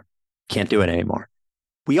 it's over. Can't do it anymore.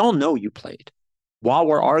 We all know you played. While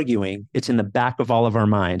we're arguing, it's in the back of all of our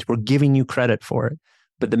minds. We're giving you credit for it.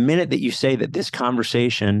 But the minute that you say that this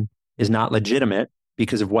conversation is not legitimate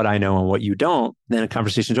because of what I know and what you don't, then a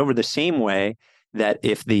conversation's over. The same way that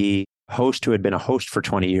if the host who had been a host for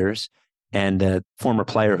 20 years and the former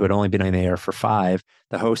player who had only been on the air for 5,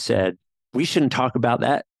 the host said, we shouldn't talk about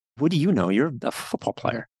that. What do you know? You're a football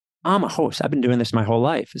player. I'm a host. I've been doing this my whole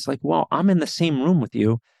life. It's like, well, I'm in the same room with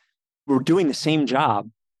you. We're doing the same job.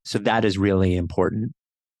 So that is really important.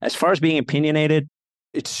 As far as being opinionated,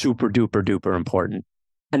 it's super duper duper important.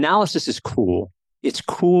 Analysis is cool. It's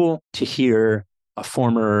cool to hear a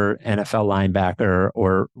former NFL linebacker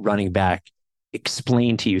or running back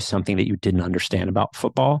explain to you something that you didn't understand about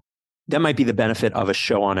football. That might be the benefit of a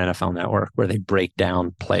show on NFL Network where they break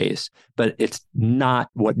down plays, but it's not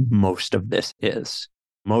what most of this is.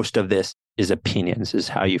 Most of this is opinions, is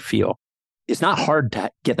how you feel. It's not hard to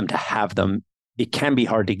get them to have them. It can be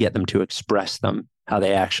hard to get them to express them, how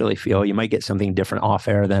they actually feel. You might get something different off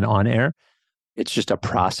air than on air. It's just a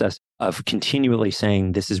process of continually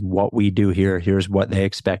saying, this is what we do here. Here's what they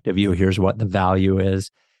expect of you. Here's what the value is.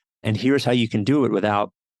 And here's how you can do it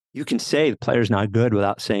without, you can say the player's not good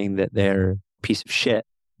without saying that they're a piece of shit.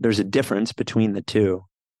 There's a difference between the two.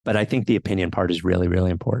 But I think the opinion part is really,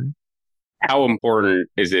 really important. How important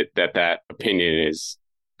is it that that opinion is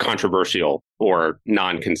controversial or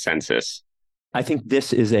non-consensus? I think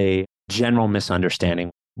this is a general misunderstanding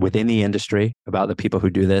within the industry about the people who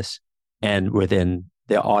do this and within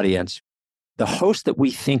the audience. The hosts that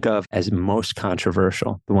we think of as most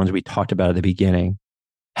controversial, the ones we talked about at the beginning,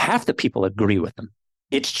 half the people agree with them.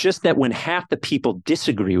 It's just that when half the people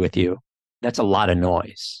disagree with you, that's a lot of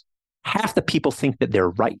noise. Half the people think that they're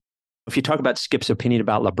right. If you talk about Skip's opinion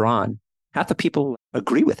about LeBron, half the people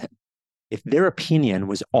agree with him. If their opinion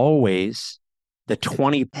was always the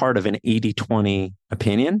 20 part of an 80-20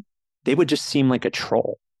 opinion, they would just seem like a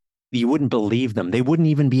troll. You wouldn't believe them. They wouldn't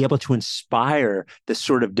even be able to inspire the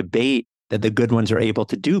sort of debate that the good ones are able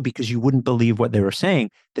to do because you wouldn't believe what they were saying.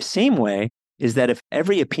 The same way is that if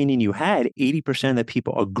every opinion you had, 80% of the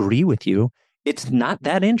people agree with you, it's not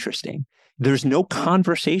that interesting. There's no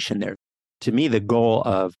conversation there. To me, the goal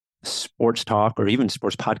of sports talk or even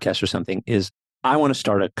sports podcast or something is I want to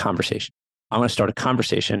start a conversation. I want to start a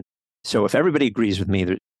conversation. So if everybody agrees with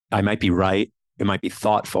me, I might be right. It might be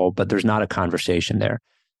thoughtful, but there's not a conversation there.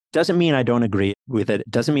 Doesn't mean I don't agree with it.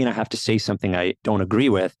 It doesn't mean I have to say something I don't agree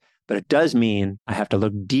with, but it does mean I have to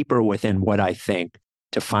look deeper within what I think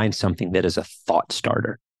to find something that is a thought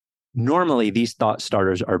starter. Normally, these thought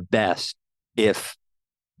starters are best if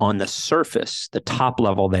on the surface, the top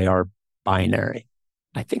level, they are binary.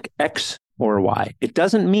 I think X or Y. It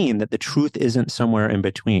doesn't mean that the truth isn't somewhere in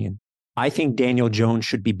between. I think Daniel Jones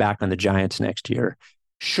should be back on the Giants next year.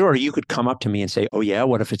 Sure, you could come up to me and say, oh yeah,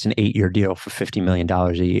 what if it's an 8-year deal for $50 million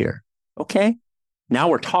a year? Okay, now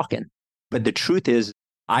we're talking. But the truth is,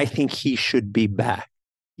 I think he should be back.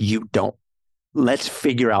 You don't. Let's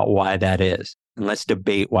figure out why that is. And let's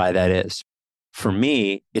debate why that is. For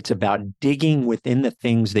me, it's about digging within the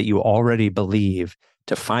things that you already believe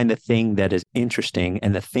to find the thing that is interesting.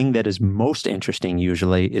 And the thing that is most interesting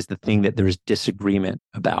usually is the thing that there's disagreement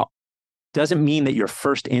about. Doesn't mean that your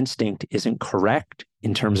first instinct isn't correct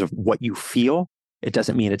in terms of what you feel. It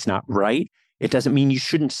doesn't mean it's not right. It doesn't mean you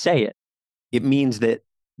shouldn't say it. It means that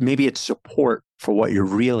maybe it's support for what you're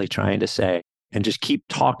really trying to say, and just keep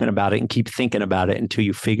talking about it and keep thinking about it until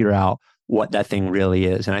you figure out what that thing really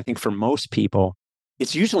is. And I think for most people,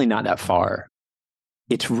 it's usually not that far.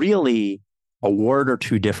 It's really a word or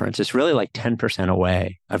two difference. It's really like 10%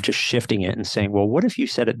 away of just shifting it and saying, well, what if you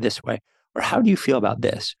said it this way? Or how do you feel about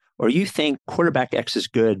this? Or you think quarterback X is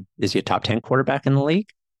good. Is he a top 10 quarterback in the league?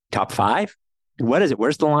 Top 5? What is it?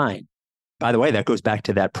 Where's the line? By the way, that goes back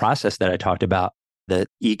to that process that I talked about, the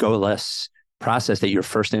egoless process that your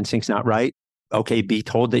first instinct's not right. Okay, be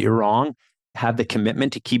told that you're wrong. Have the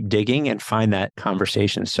commitment to keep digging and find that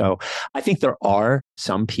conversation. So I think there are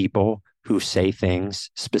some people who say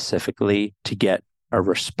things specifically to get a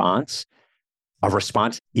response. A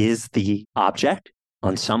response is the object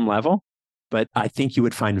on some level. But I think you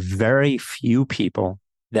would find very few people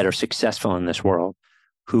that are successful in this world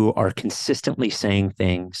who are consistently saying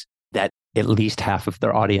things that at least half of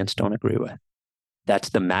their audience don't agree with. That's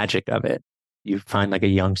the magic of it. You find like a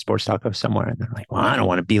young sports talk host somewhere and they're like, well, I don't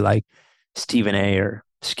want to be like Stephen A or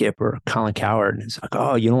Skip or Colin Cowherd. And it's like,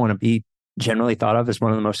 oh, you don't want to be generally thought of as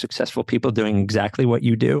one of the most successful people doing exactly what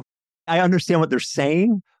you do. I understand what they're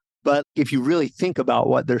saying. But if you really think about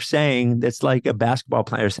what they're saying, that's like a basketball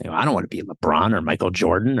player saying, well, I don't want to be LeBron or Michael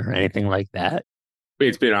Jordan or anything like that.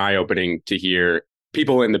 It's been eye-opening to hear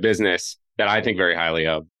people in the business that I think very highly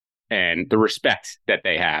of and the respect that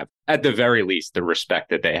they have, at the very least, the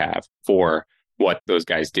respect that they have for what those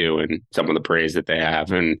guys do and some of the praise that they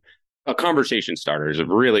have. And a conversation starter is a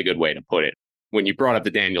really good way to put it. When you brought up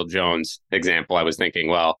the Daniel Jones example, I was thinking,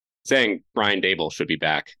 well, saying Brian Dable should be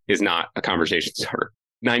back is not a conversation starter.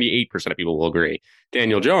 98% of people will agree.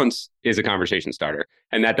 Daniel Jones is a conversation starter.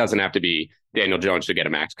 And that doesn't have to be Daniel Jones to get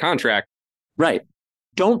a max contract. Right.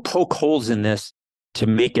 Don't poke holes in this to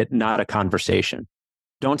make it not a conversation.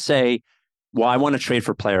 Don't say, well, I want to trade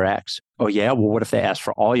for player X. Oh, yeah. Well, what if they ask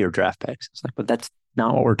for all your draft picks? It's like, but that's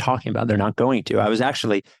not what we're talking about. They're not going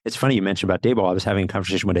to. It's funny you mentioned about Dable. I was having a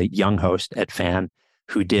conversation with a young host at Fan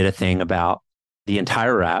who did a thing about the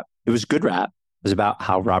entire rap. It was a good rap. It was about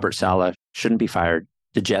how Robert Saleh shouldn't be fired.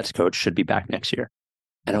 The Jets coach should be back next year.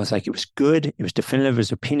 And I was like, it was good. It was definitive. It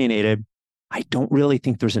was opinionated. I don't really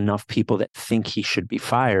think there's enough people that think he should be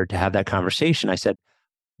fired to have that conversation. I said,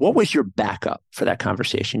 what was your backup for that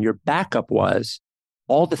conversation? Your backup was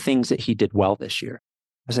all the things that he did well this year.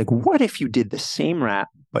 I was like, what if you did the same rap,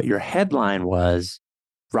 but your headline was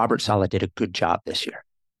Robert Saleh did a good job this year?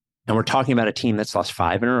 And we're talking about a team that's lost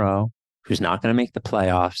 5 in a row, who's not going to make the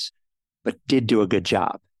playoffs, but did do a good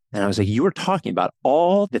job. And I was like, you were talking about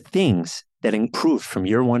all the things that improved from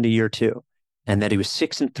year 1 to year 2, and that he was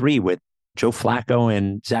 6-3 with Joe Flacco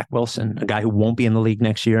and Zach Wilson, a guy who won't be in the league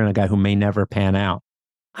next year and a guy who may never pan out.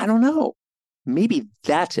 I don't know. Maybe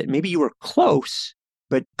that's it. Maybe you were close,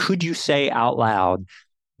 but could you say out loud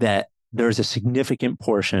that there's a significant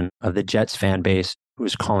portion of the Jets fan base who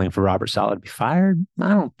is calling for Robert Saleh to be fired? I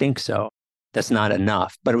don't think so. That's not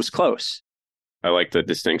enough, but it was close. I like the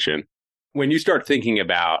distinction. When you start thinking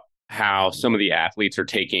about how some of the athletes are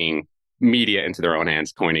taking media into their own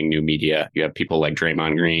hands, coining new media, you have people like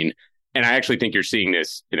Draymond Green. And I actually think you're seeing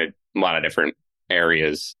this in a lot of different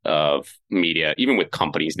areas of media, even with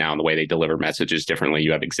companies now and the way they deliver messages differently.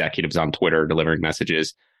 You have executives on Twitter delivering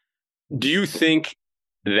messages. Do you think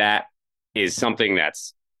that is something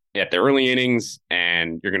that's at the early innings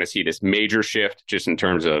and you're going to see this major shift just in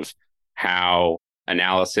terms of how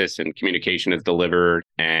analysis and communication is delivered,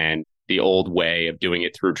 and the old way of doing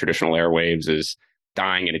it through traditional airwaves is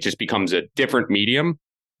dying and it just becomes a different medium?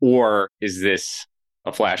 Or is this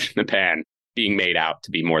a flash in the pan being made out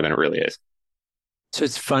to be more than it really is? So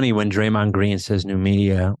it's funny when Draymond Green says new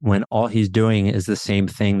media, when all he's doing is the same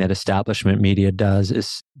thing that establishment media does,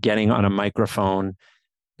 is getting on a microphone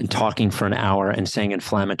and talking for an hour and saying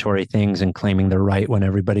inflammatory things and claiming they're right when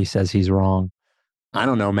everybody says he's wrong. I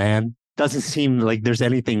don't know, man. Doesn't seem like there's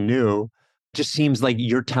anything new. Just seems like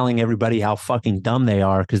you're telling everybody how fucking dumb they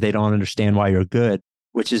are because they don't understand why you're good,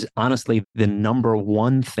 which is honestly the number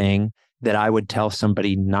one thing that I would tell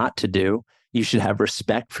somebody not to do. You should have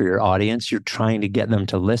respect for your audience. You're trying to get them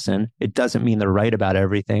to listen. It doesn't mean they're right about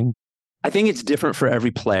everything. I think it's different for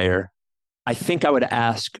every player. I think I would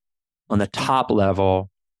ask on the top level,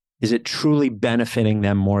 is it truly benefiting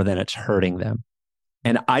them more than it's hurting them?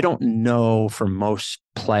 And I don't know for most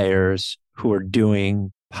players who are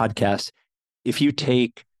doing podcasts, if you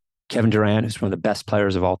take Kevin Durant, who's one of the best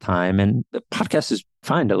players of all time, and the podcast is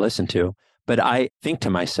fine to listen to, but I think to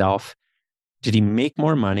myself, did he make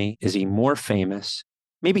more money? Is he more famous?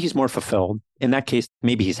 Maybe he's more fulfilled. In that case,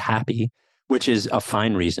 maybe he's happy, which is a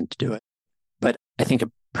fine reason to do it. But I think it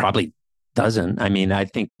probably doesn't. I mean, I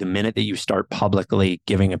think the minute that you start publicly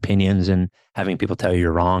giving opinions and having people tell you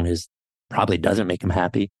you're wrong is probably doesn't make him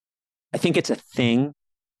happy. I think it's a thing.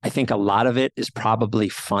 I think a lot of it is probably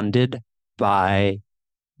funded by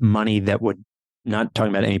money that would, not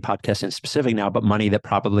talking about any podcast in specific now, but money that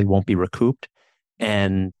probably won't be recouped.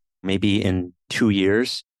 And maybe in 2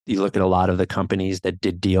 years, you look at a lot of the companies that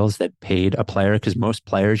did deals that paid a player, because most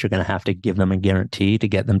players, you're going to have to give them a guarantee to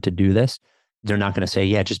get them to do this. They're not going to say,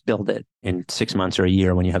 yeah, just build it. In 6 months or a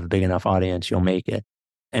year, when you have a big enough audience, you'll make it.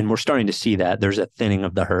 And we're starting to see that. There's a thinning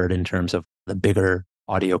of the herd in terms of the bigger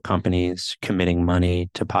audio companies committing money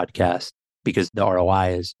to podcasts because the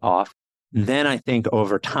ROI is off. Then I think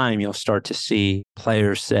over time, you'll start to see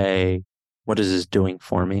players say, what is this doing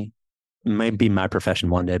for me? It might be my profession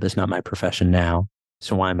one day, but it's not my profession now.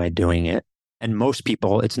 So why am I doing it? And most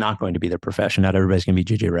people, it's not going to be their profession. Not everybody's going to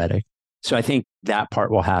be JJ Redick. So I think that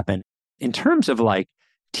part will happen. In terms of like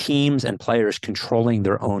teams and players controlling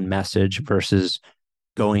their own message versus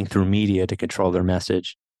going through media to control their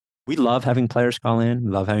message, we love having players call in,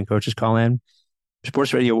 we love having coaches call in.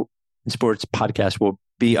 Sports radio and sports podcasts will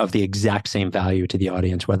be of the exact same value to the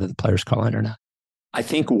audience, whether the players call in or not. I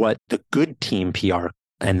think what the good team PR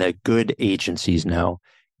and the good agencies know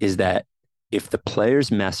is that if the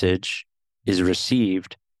player's message is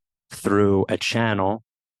received through a channel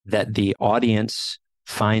that the audience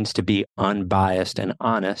finds to be unbiased and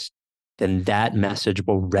honest, then that message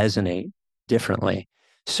will resonate differently.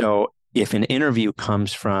 So if an interview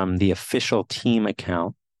comes from the official team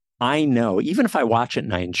account, I know, even if I watch it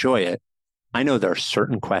and I enjoy it, I know there are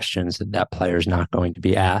certain questions that that player is not going to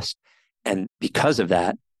be asked. And because of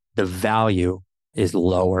that, the value is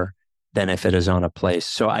lower than if it is on a place.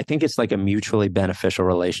 So I think it's like a mutually beneficial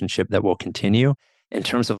relationship that will continue. In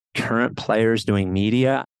terms of current players doing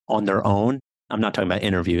media on their own, I'm not talking about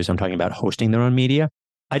interviews, I'm talking about hosting their own media.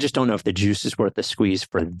 I just don't know if the juice is worth the squeeze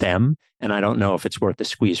for them. And I don't know if it's worth the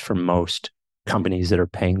squeeze for most companies that are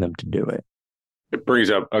paying them to do it. It brings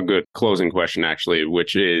up a good closing question, actually,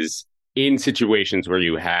 which is in situations where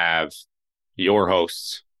you have your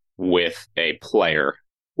hosts with a player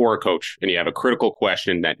or a coach and you have a critical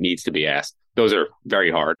question that needs to be asked. Those are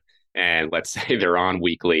very hard. And let's say they're on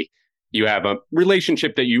weekly. You have a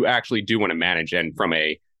relationship that you actually do want to manage. And from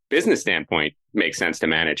a business standpoint, makes sense to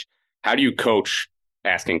manage. How do you coach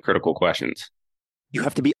asking critical questions? You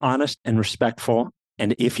have to be honest and respectful.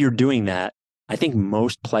 And if you're doing that, I think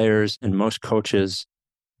most players and most coaches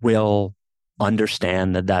will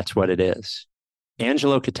understand that that's what it is.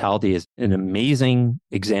 Angelo Cataldi is an amazing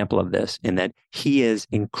example of this in that he is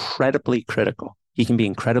incredibly critical. He can be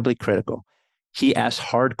incredibly critical. He asks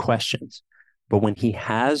hard questions, but when he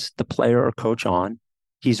has the player or coach on,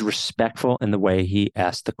 he's respectful in the way he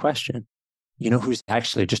asks the question. You know who's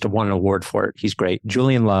actually just won an award for it? He's great.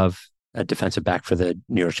 Julian Love, a defensive back for the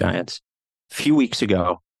New York Giants. A few weeks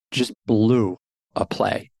ago, just blew a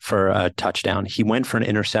play for a touchdown. He went for an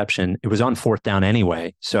interception. It was on 4th down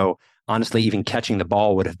anyway. So honestly, even catching the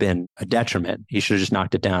ball would have been a detriment. He should have just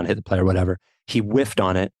knocked it down, hit the player, whatever. He whiffed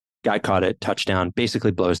on it. Guy caught it, touchdown,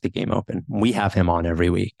 basically blows the game open. We have him on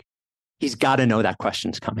every week. He's got to know that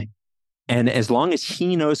question's coming. And as long as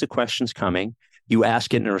he knows the question's coming, You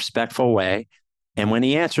ask it in a respectful way. And when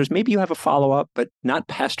he answers, maybe you have a follow-up, but not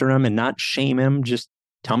pester him and not shame him. Just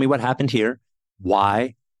tell me what happened here.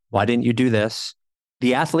 Why? Why didn't you do this?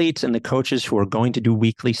 The athletes and the coaches who are going to do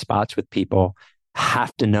weekly spots with people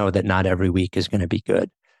have to know that not every week is going to be good.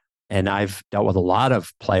 And I've dealt with a lot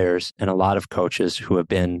of players and a lot of coaches who have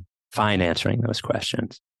been fine answering those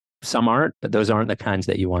questions. Some aren't, but those aren't the kinds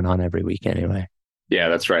that you want on every week anyway. Yeah,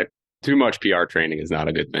 that's right. Too much PR training is not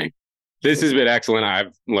a good thing. This has been excellent.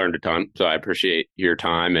 I've learned a ton, so I appreciate your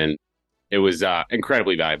time. And it was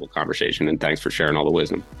incredibly valuable conversation. And thanks for sharing all the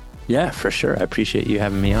wisdom. Yeah, for sure. I appreciate you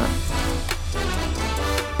having me on.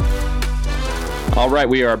 All right,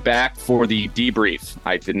 we are back for the debrief.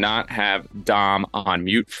 I did not have Dom on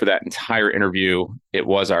mute for that entire interview. It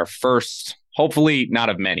was our first, hopefully not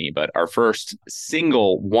of many, but our first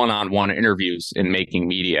single one-on-one interviews in Making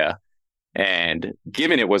Media. And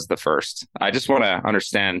given it was the first, I just want to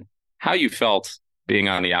understand how you felt being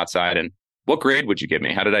on the outside and what grade would you give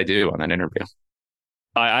me? How did I do on that interview?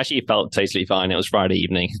 I actually felt totally fine. It was Friday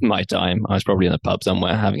evening, my time. I was probably in the pub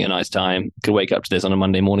somewhere having a nice time. Could wake up to this on a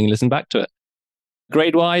Monday morning and listen back to it.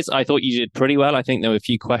 Grade-wise, I thought you did pretty well. I think there were a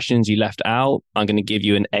few questions you left out. I'm going to give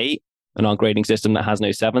you an 8 on our grading system that has no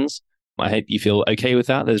 7s. I hope you feel okay with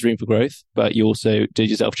that. There's room for growth, but you also did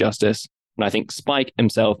yourself justice. And I think Spike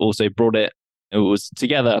himself also brought it. It was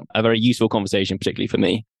together a very useful conversation, particularly for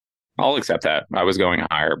me. I'll accept that. I was going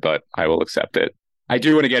higher, but I will accept it. I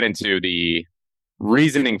do want to get into the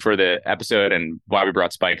reasoning for the episode and why we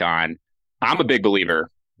brought Spike on. I'm a big believer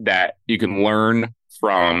that you can learn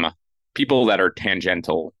from people that are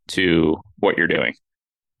tangential to what you're doing.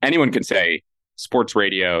 Anyone can say sports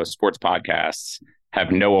radio, sports podcasts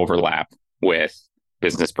have no overlap with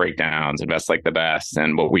business breakdowns, Invest Like the Best,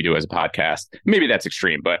 and what we do as a podcast. Maybe that's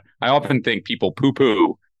extreme, but I often think people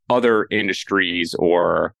poo-poo other industries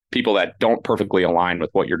or people that don't perfectly align with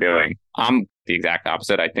what you're doing. I'm the exact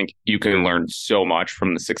opposite. I think you can learn so much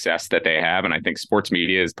from the success that they have. And I think sports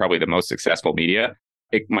media is probably the most successful media.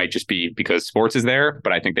 It might just be because sports is there,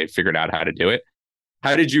 but I think they've figured out how to do it.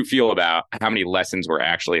 How did you feel about how many lessons were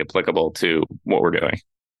actually applicable to what we're doing?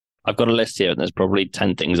 I've got a list here and there's probably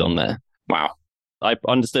 10 things on there. Wow. I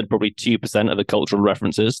understood probably 2% of the cultural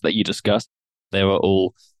references that you discussed. They were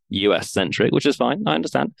all US centric, which is fine. I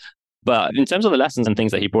understand. But in terms of the lessons and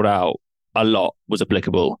things that he brought out, a lot was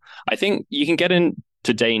applicable. I think you can get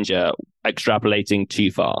into danger extrapolating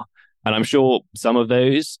too far. And I'm sure some of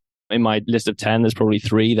those in my list of 10, there's probably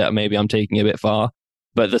 3 that maybe I'm taking a bit far.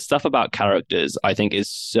 But the stuff about characters, I think, is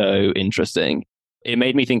so interesting. It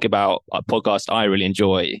made me think about a podcast I really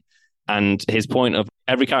enjoy. And his point of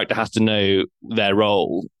every character has to know their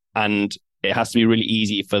role. And it has to be really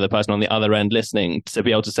easy for the person on the other end listening to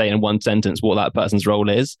be able to say in one sentence what that person's role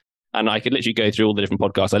is. And I could literally go through all the different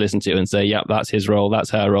podcasts I listen to and say, yep, that's his role, that's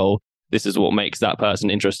her role. This is what makes that person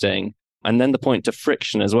interesting. And then the point to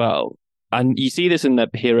friction as well. And you see this in the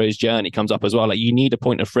hero's journey comes up as well. Like you need a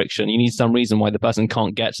point of friction. You need some reason why the person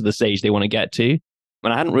can't get to the stage they want to get to.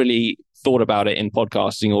 And I hadn't really thought about it in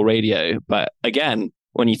podcasting or radio. But again,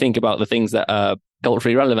 when you think about the things that are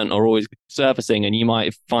culturally relevant or always surfacing and you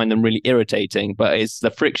might find them really irritating, but it's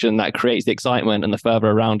the friction that creates the excitement and the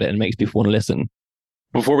fervor around it and makes people want to listen.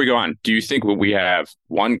 Before we go on, do you think we have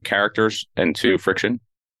 1, characters and 2, friction?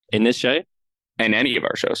 In this show? And any of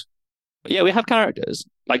our shows? Yeah, we have characters.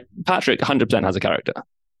 Like Patrick 100% has a character.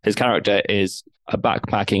 His character is a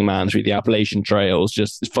backpacking man through the Appalachian trails,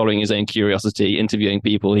 just following his own curiosity, interviewing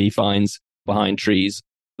people he finds behind trees.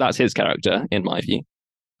 That's his character, in my view.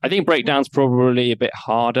 I think Breakdown's probably a bit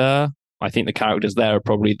harder. I think the characters there are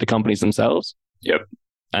probably the companies themselves. Yep.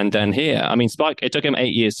 And then here, I mean, Spike, it took him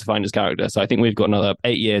 8 years to find his character. So I think we've got another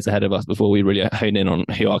 8 years ahead of us before we really hone in on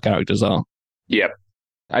who our characters are. Yep.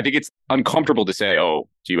 I think it's uncomfortable to say, oh,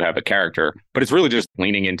 do you have a character? But it's really just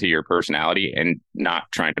leaning into your personality and not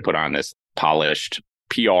trying to put on this polished,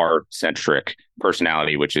 PR-centric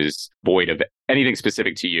personality, which is void of anything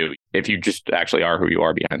specific to you if you just actually are who you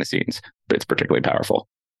are behind the scenes. But it's particularly powerful.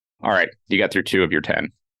 All right, you got through 2 of your 10.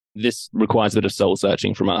 This requires a bit of soul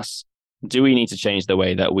searching from us. Do we need to change the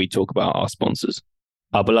way that we talk about our sponsors?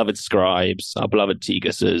 Our beloved Scribes, our beloved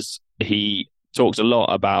Tigus's, he talks a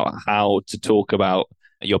lot about how to talk about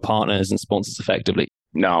your partners and sponsors effectively.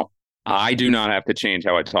 No, I do not have to change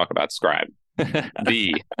how I talk about Scribe,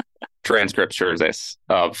 the transcript service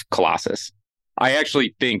of Colossus. I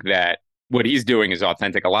actually think that what he's doing is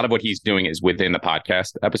authentic. A lot of what he's doing is within the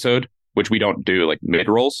podcast episode, which we don't do like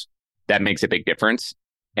mid-rolls. That makes a big difference.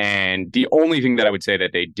 And the only thing that I would say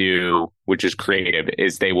that they do, which is creative,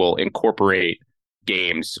 is they will incorporate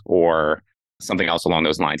games or something else along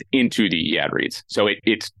those lines into the ad reads. So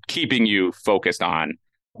it's keeping you focused on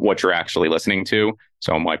what you're actually listening to.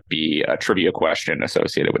 So it might be a trivia question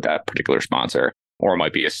associated with that particular sponsor, or it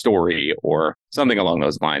might be a story or something along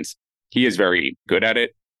those lines. He is very good at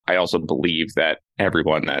it. I also believe that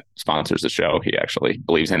everyone that sponsors the show, he actually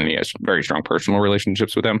believes in, and he has very strong personal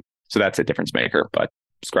relationships with them. So that's a difference maker. But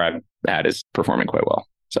Scribe ad is performing quite well.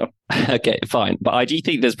 So okay, fine. But I do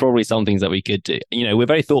think there's probably some things that we could do. You know, we're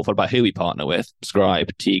very thoughtful about who we partner with, Scribe,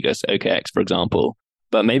 Tegus, OKX, for example.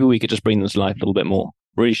 But maybe we could just bring them to life a little bit more,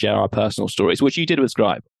 really share our personal stories, which you did with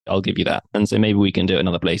Scribe. I'll give you that. And so maybe we can do it in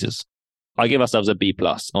other places. I give ourselves a B+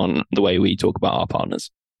 on the way we talk about our partners.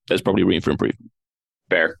 There's probably room for improvement.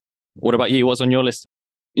 fair. What about you? What's on your list?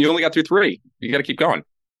 You only got through 3. You got to keep going.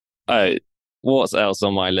 Oh, what's else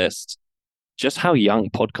on my list? Just how young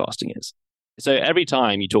podcasting is. So every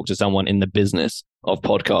time you talk to someone in the business of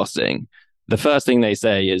podcasting, the first thing they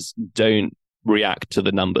say is don't react to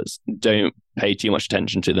the numbers. Don't pay too much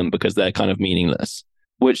attention to them because they're kind of meaningless,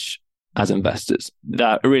 which as investors,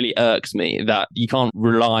 that really irks me, that you can't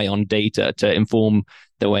rely on data to inform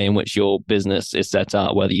the way in which your business is set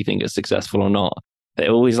up, whether you think it's successful or not.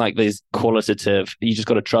 They're always like these qualitative, you just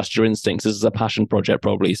got to trust your instincts. This is a passion project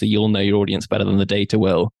probably, so you'll know your audience better than the data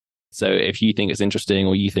will. So if you think it's interesting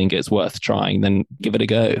or you think it's worth trying, then give it a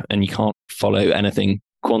go. And you can't follow anything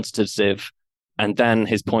quantitative. And then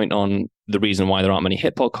his point on the reason why there aren't many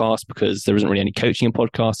hit podcasts, because there isn't really any coaching in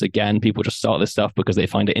podcasts. Again, people just start this stuff because they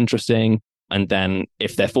find it interesting. And then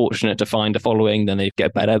if they're fortunate to find a following, then they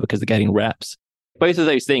get better because they're getting reps. Both of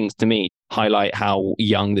those things to me highlight how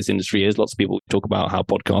young this industry is. Lots of people talk about how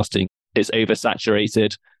podcasting is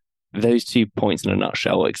oversaturated. Those 2 points in a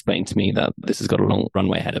nutshell explain to me that this has got a long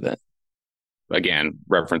runway ahead of it. Again,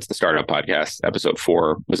 reference the Startup Podcast. Episode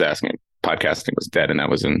 4 was asking podcasting was dead, and that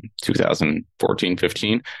was in 2014,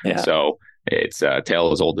 15. Yeah. So it's a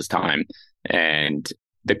tale as old as time. And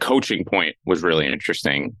the coaching point was really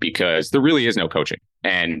interesting because there really is no coaching.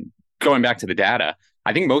 And going back to the data,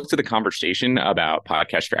 I think most of the conversation about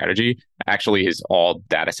podcast strategy actually is all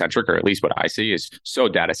data centric, or at least what I see is so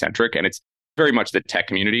data centric. And it's very much the tech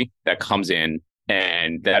community that comes in,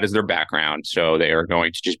 and that is their background. So they are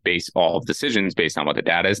going to just base all of decisions based on what the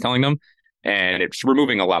data is telling them. And it's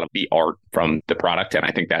removing a lot of the art from the product. And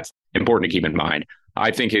I think that's important to keep in mind. I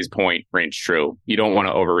think his point rings true. You don't want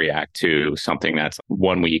to overreact to something that's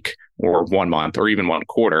 1 week or 1 month or even 1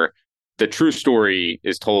 quarter. The true story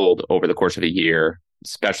is told over the course of a year,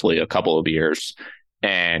 especially a couple of years.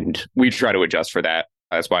 And we try to adjust for that.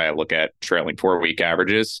 That's why I look at trailing 4-week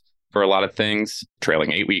averages for a lot of things, trailing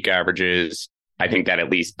 8-week averages. I think that at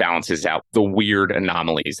least balances out the weird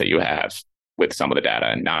anomalies that you have with some of the data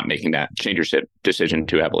and not making that change your decision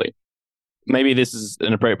too heavily. Maybe this is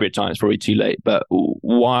an appropriate time. It's probably too late, but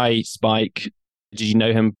why Spike? Did you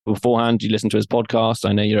know him beforehand? Did you listen to his podcast?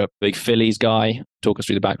 I know you're a big Phillies guy. Talk us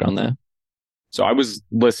through the background there. So I was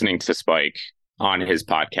listening to Spike on his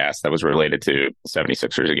podcast that was related to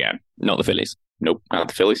 76ers again. Not the Phillies. Nope, not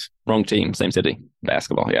the Phillies. Wrong team, same city.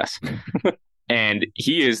 Basketball, yes. And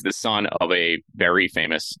he is the son of a very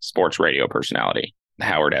famous sports radio personality,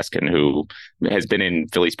 Howard Eskin, who has been in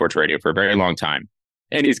Philly sports radio for a very long time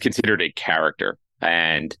and is considered a character.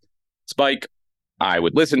 And Spike, I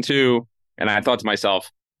would listen to, and I thought to myself,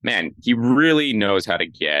 man, he really knows how to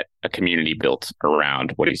get a community built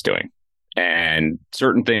around what he's doing. And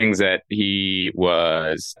certain things that he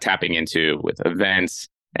was tapping into with events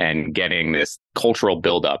and getting this cultural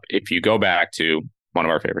buildup. If you go back to one of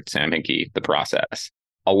our favorites, Sam Hinkie, The Process,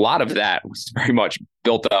 a lot of that was very much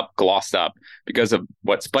built up, glossed up because of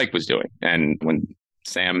what Spike was doing. And when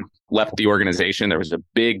Sam left the organization, there was a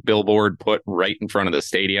big billboard put right in front of the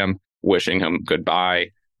stadium wishing him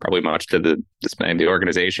goodbye, probably much to the dismay of the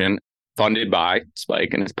organization, funded by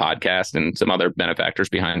Spike and his podcast and some other benefactors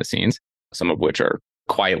behind the scenes, some of which are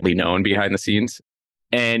quietly known behind the scenes.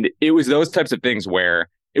 And it was those types of things where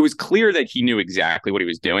it was clear that he knew exactly what he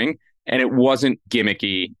was doing. And it wasn't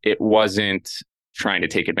gimmicky. It wasn't trying to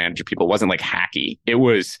take advantage of people. It wasn't like hacky. It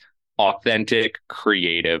was authentic,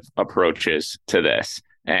 creative approaches to this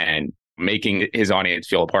and making his audience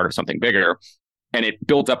feel a part of something bigger. And it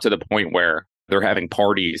built up to the point where they're having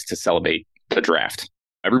parties to celebrate the draft.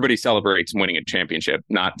 Everybody celebrates winning a championship,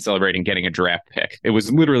 not celebrating getting a draft pick. It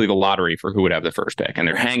was literally the lottery for who would have the first pick. And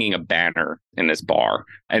they're hanging a banner in this bar.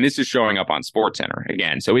 And this is showing up on SportsCenter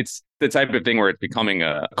again. So it's the type of thing where it's becoming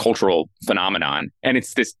a cultural phenomenon. And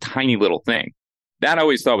it's this tiny little thing. That I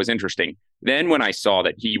always thought was interesting. Then when I saw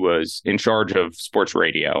that he was in charge of sports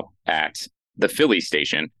radio at the Philly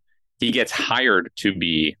station, he gets hired to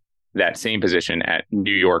be that same position at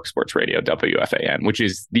New York Sports Radio, WFAN, which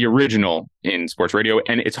is the original in sports radio.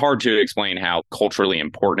 And it's hard to explain how culturally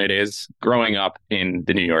important it is. Growing up in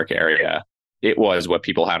the New York area, it was what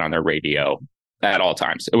people had on their radio at all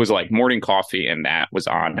times. It was like morning coffee and that was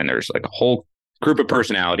on. And there's like a whole group of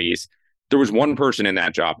personalities. There was one person in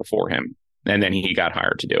that job before him, and then he got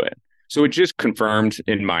hired to do it. So it just confirmed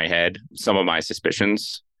in my head some of my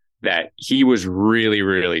suspicions that he was really,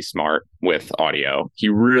 really smart with audio. He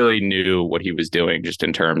really knew what he was doing just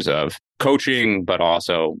in terms of coaching, but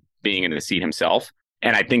also being in the seat himself.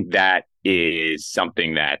 And I think that is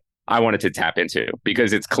something that I wanted to tap into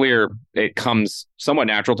because it's clear it comes somewhat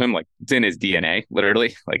natural to him. Like it's in his DNA,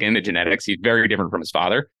 literally, like in the genetics. He's very different from his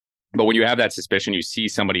father. But when you have that suspicion, you see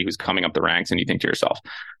somebody who's coming up the ranks and you think to yourself, I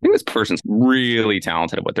think this person's really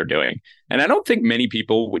talented at what they're doing. And I don't think many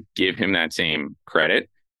people would give him that same credit.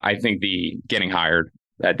 I think the getting hired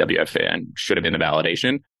at WFAN should have been the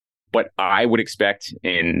validation. But I would expect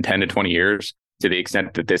in 10 to 20 years, to the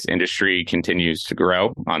extent that this industry continues to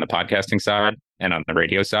grow on the podcasting side and on the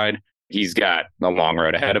radio side, he's got a long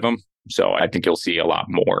road ahead of him. So I think you'll see a lot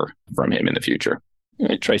more from him in the future.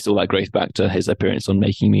 I traced all that growth back to his appearance on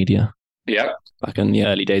Making Media. Yeah. Back in the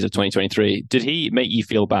early days of 2023. Did he make you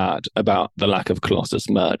feel bad about the lack of Colossus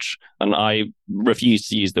merch? And I refuse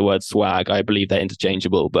to use the word swag. I believe they're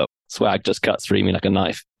interchangeable, but swag just cuts through me like a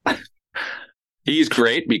knife. He's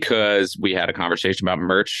great because we had a conversation about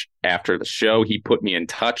merch after the show. He put me in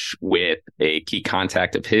touch with a key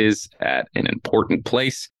contact of his at an important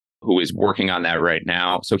place who is working on that right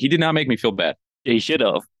now. So he did not make me feel bad. He should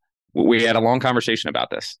have. We had a long conversation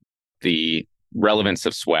about this. The relevance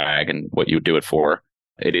of swag and what you would do it for.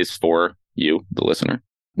 It is for you, the listener,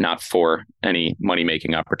 not for any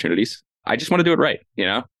money-making opportunities. I just want to do it right. You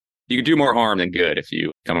know, you could do more harm than good if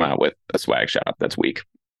you come out with a swag shop that's weak.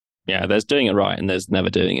 Yeah, there's doing it right and there's never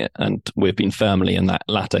doing it. And we've been firmly in that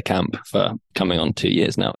latter camp for coming on 2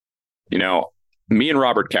 years now. You know, me and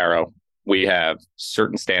Robert Caro, we have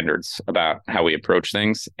certain standards about how we approach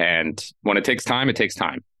things. And when it takes time, it takes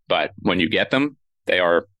time. But when you get them, they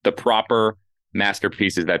are the proper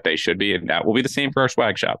masterpieces that they should be. And that will be the same for our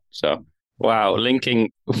swag shop. So, wow,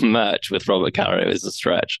 linking merch with Robert Caro is a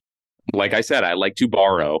stretch. Like I said, I like to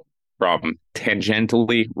borrow from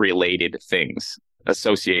tangentially related things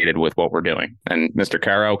associated with what we're doing. And Mr.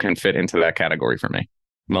 Caro can fit into that category for me.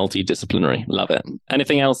 Multidisciplinary. Love it.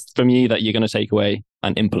 Anything else from you that you're going to take away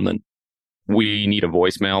and implement? We need a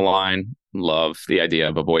voicemail line. Love the idea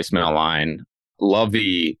of a voicemail line. Love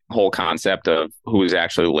the whole concept of who's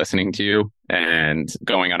actually listening to you and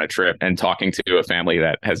going on a trip and talking to a family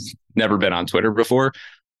that has never been on Twitter before.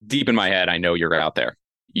 Deep in my head, I know you're out there.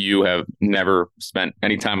 You have never spent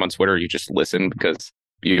any time on Twitter. You just listen because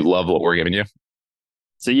you love what we're giving you.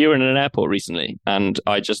 So you were in an airport recently and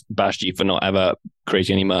I just bashed you for not ever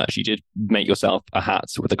creating any merch. You did make yourself a hat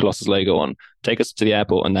with the Colossus logo on. Take us to the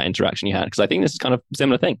airport and that interaction you had, because I think this is kind of a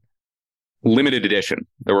similar thing. Limited edition.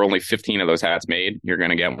 There were only 15 of those hats made. You're going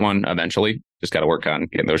to get one eventually. Just got to work on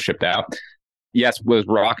getting those shipped out. Yes, was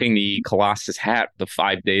rocking the Colossus hat the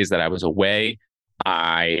 5 days that I was away.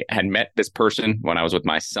 I had met this person when I was with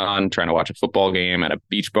my son trying to watch a football game at a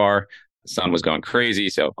beach bar. The son was going crazy.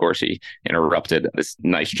 So, of course, he interrupted this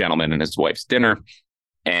nice gentleman and his wife's dinner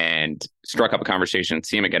and struck up a conversation.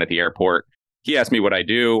 See him again at the airport. He asked me what I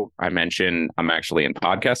do. I mentioned I'm actually in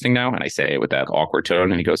podcasting now. And I say it with that awkward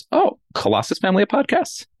tone. And he goes, "Oh, Colossus family of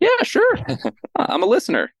podcasts? Yeah, sure. I'm a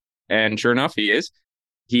listener." And sure enough, he is.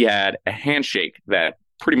 He had a handshake that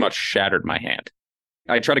pretty much shattered my hand.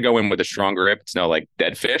 I try to go in with a strong grip. It's no like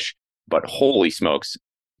dead fish, but holy smokes.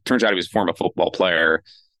 Turns out he was a former football player,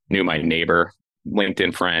 knew my neighbor,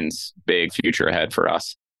 LinkedIn friends, big future ahead for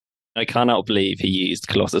us. I cannot believe he used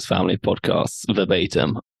Colossus family podcasts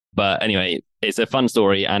verbatim. But anyway, it's a fun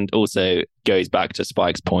story and also goes back to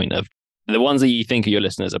Spike's point of the ones that you think are your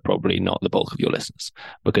listeners are probably not the bulk of your listeners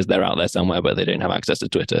because they're out there somewhere, but they don't have access to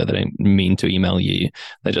Twitter. They don't mean to email you.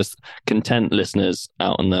 They're just content listeners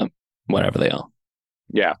out on the wherever they are.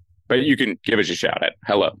 Yeah, but you can give us a shout at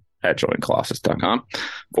hello@joincolossus.com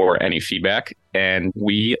for any feedback. And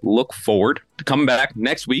we look forward to coming back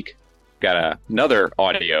next week. Got another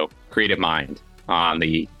audio creative mind on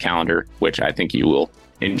the calendar, which I think you will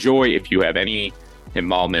enjoy if you have any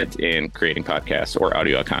involvement in creating podcasts or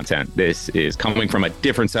audio content. This is coming from a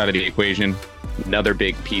different side of the equation, another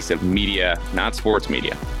big piece of media, not sports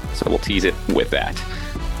media. So we'll tease it with that.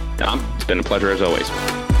 Tom, it's been a pleasure as always.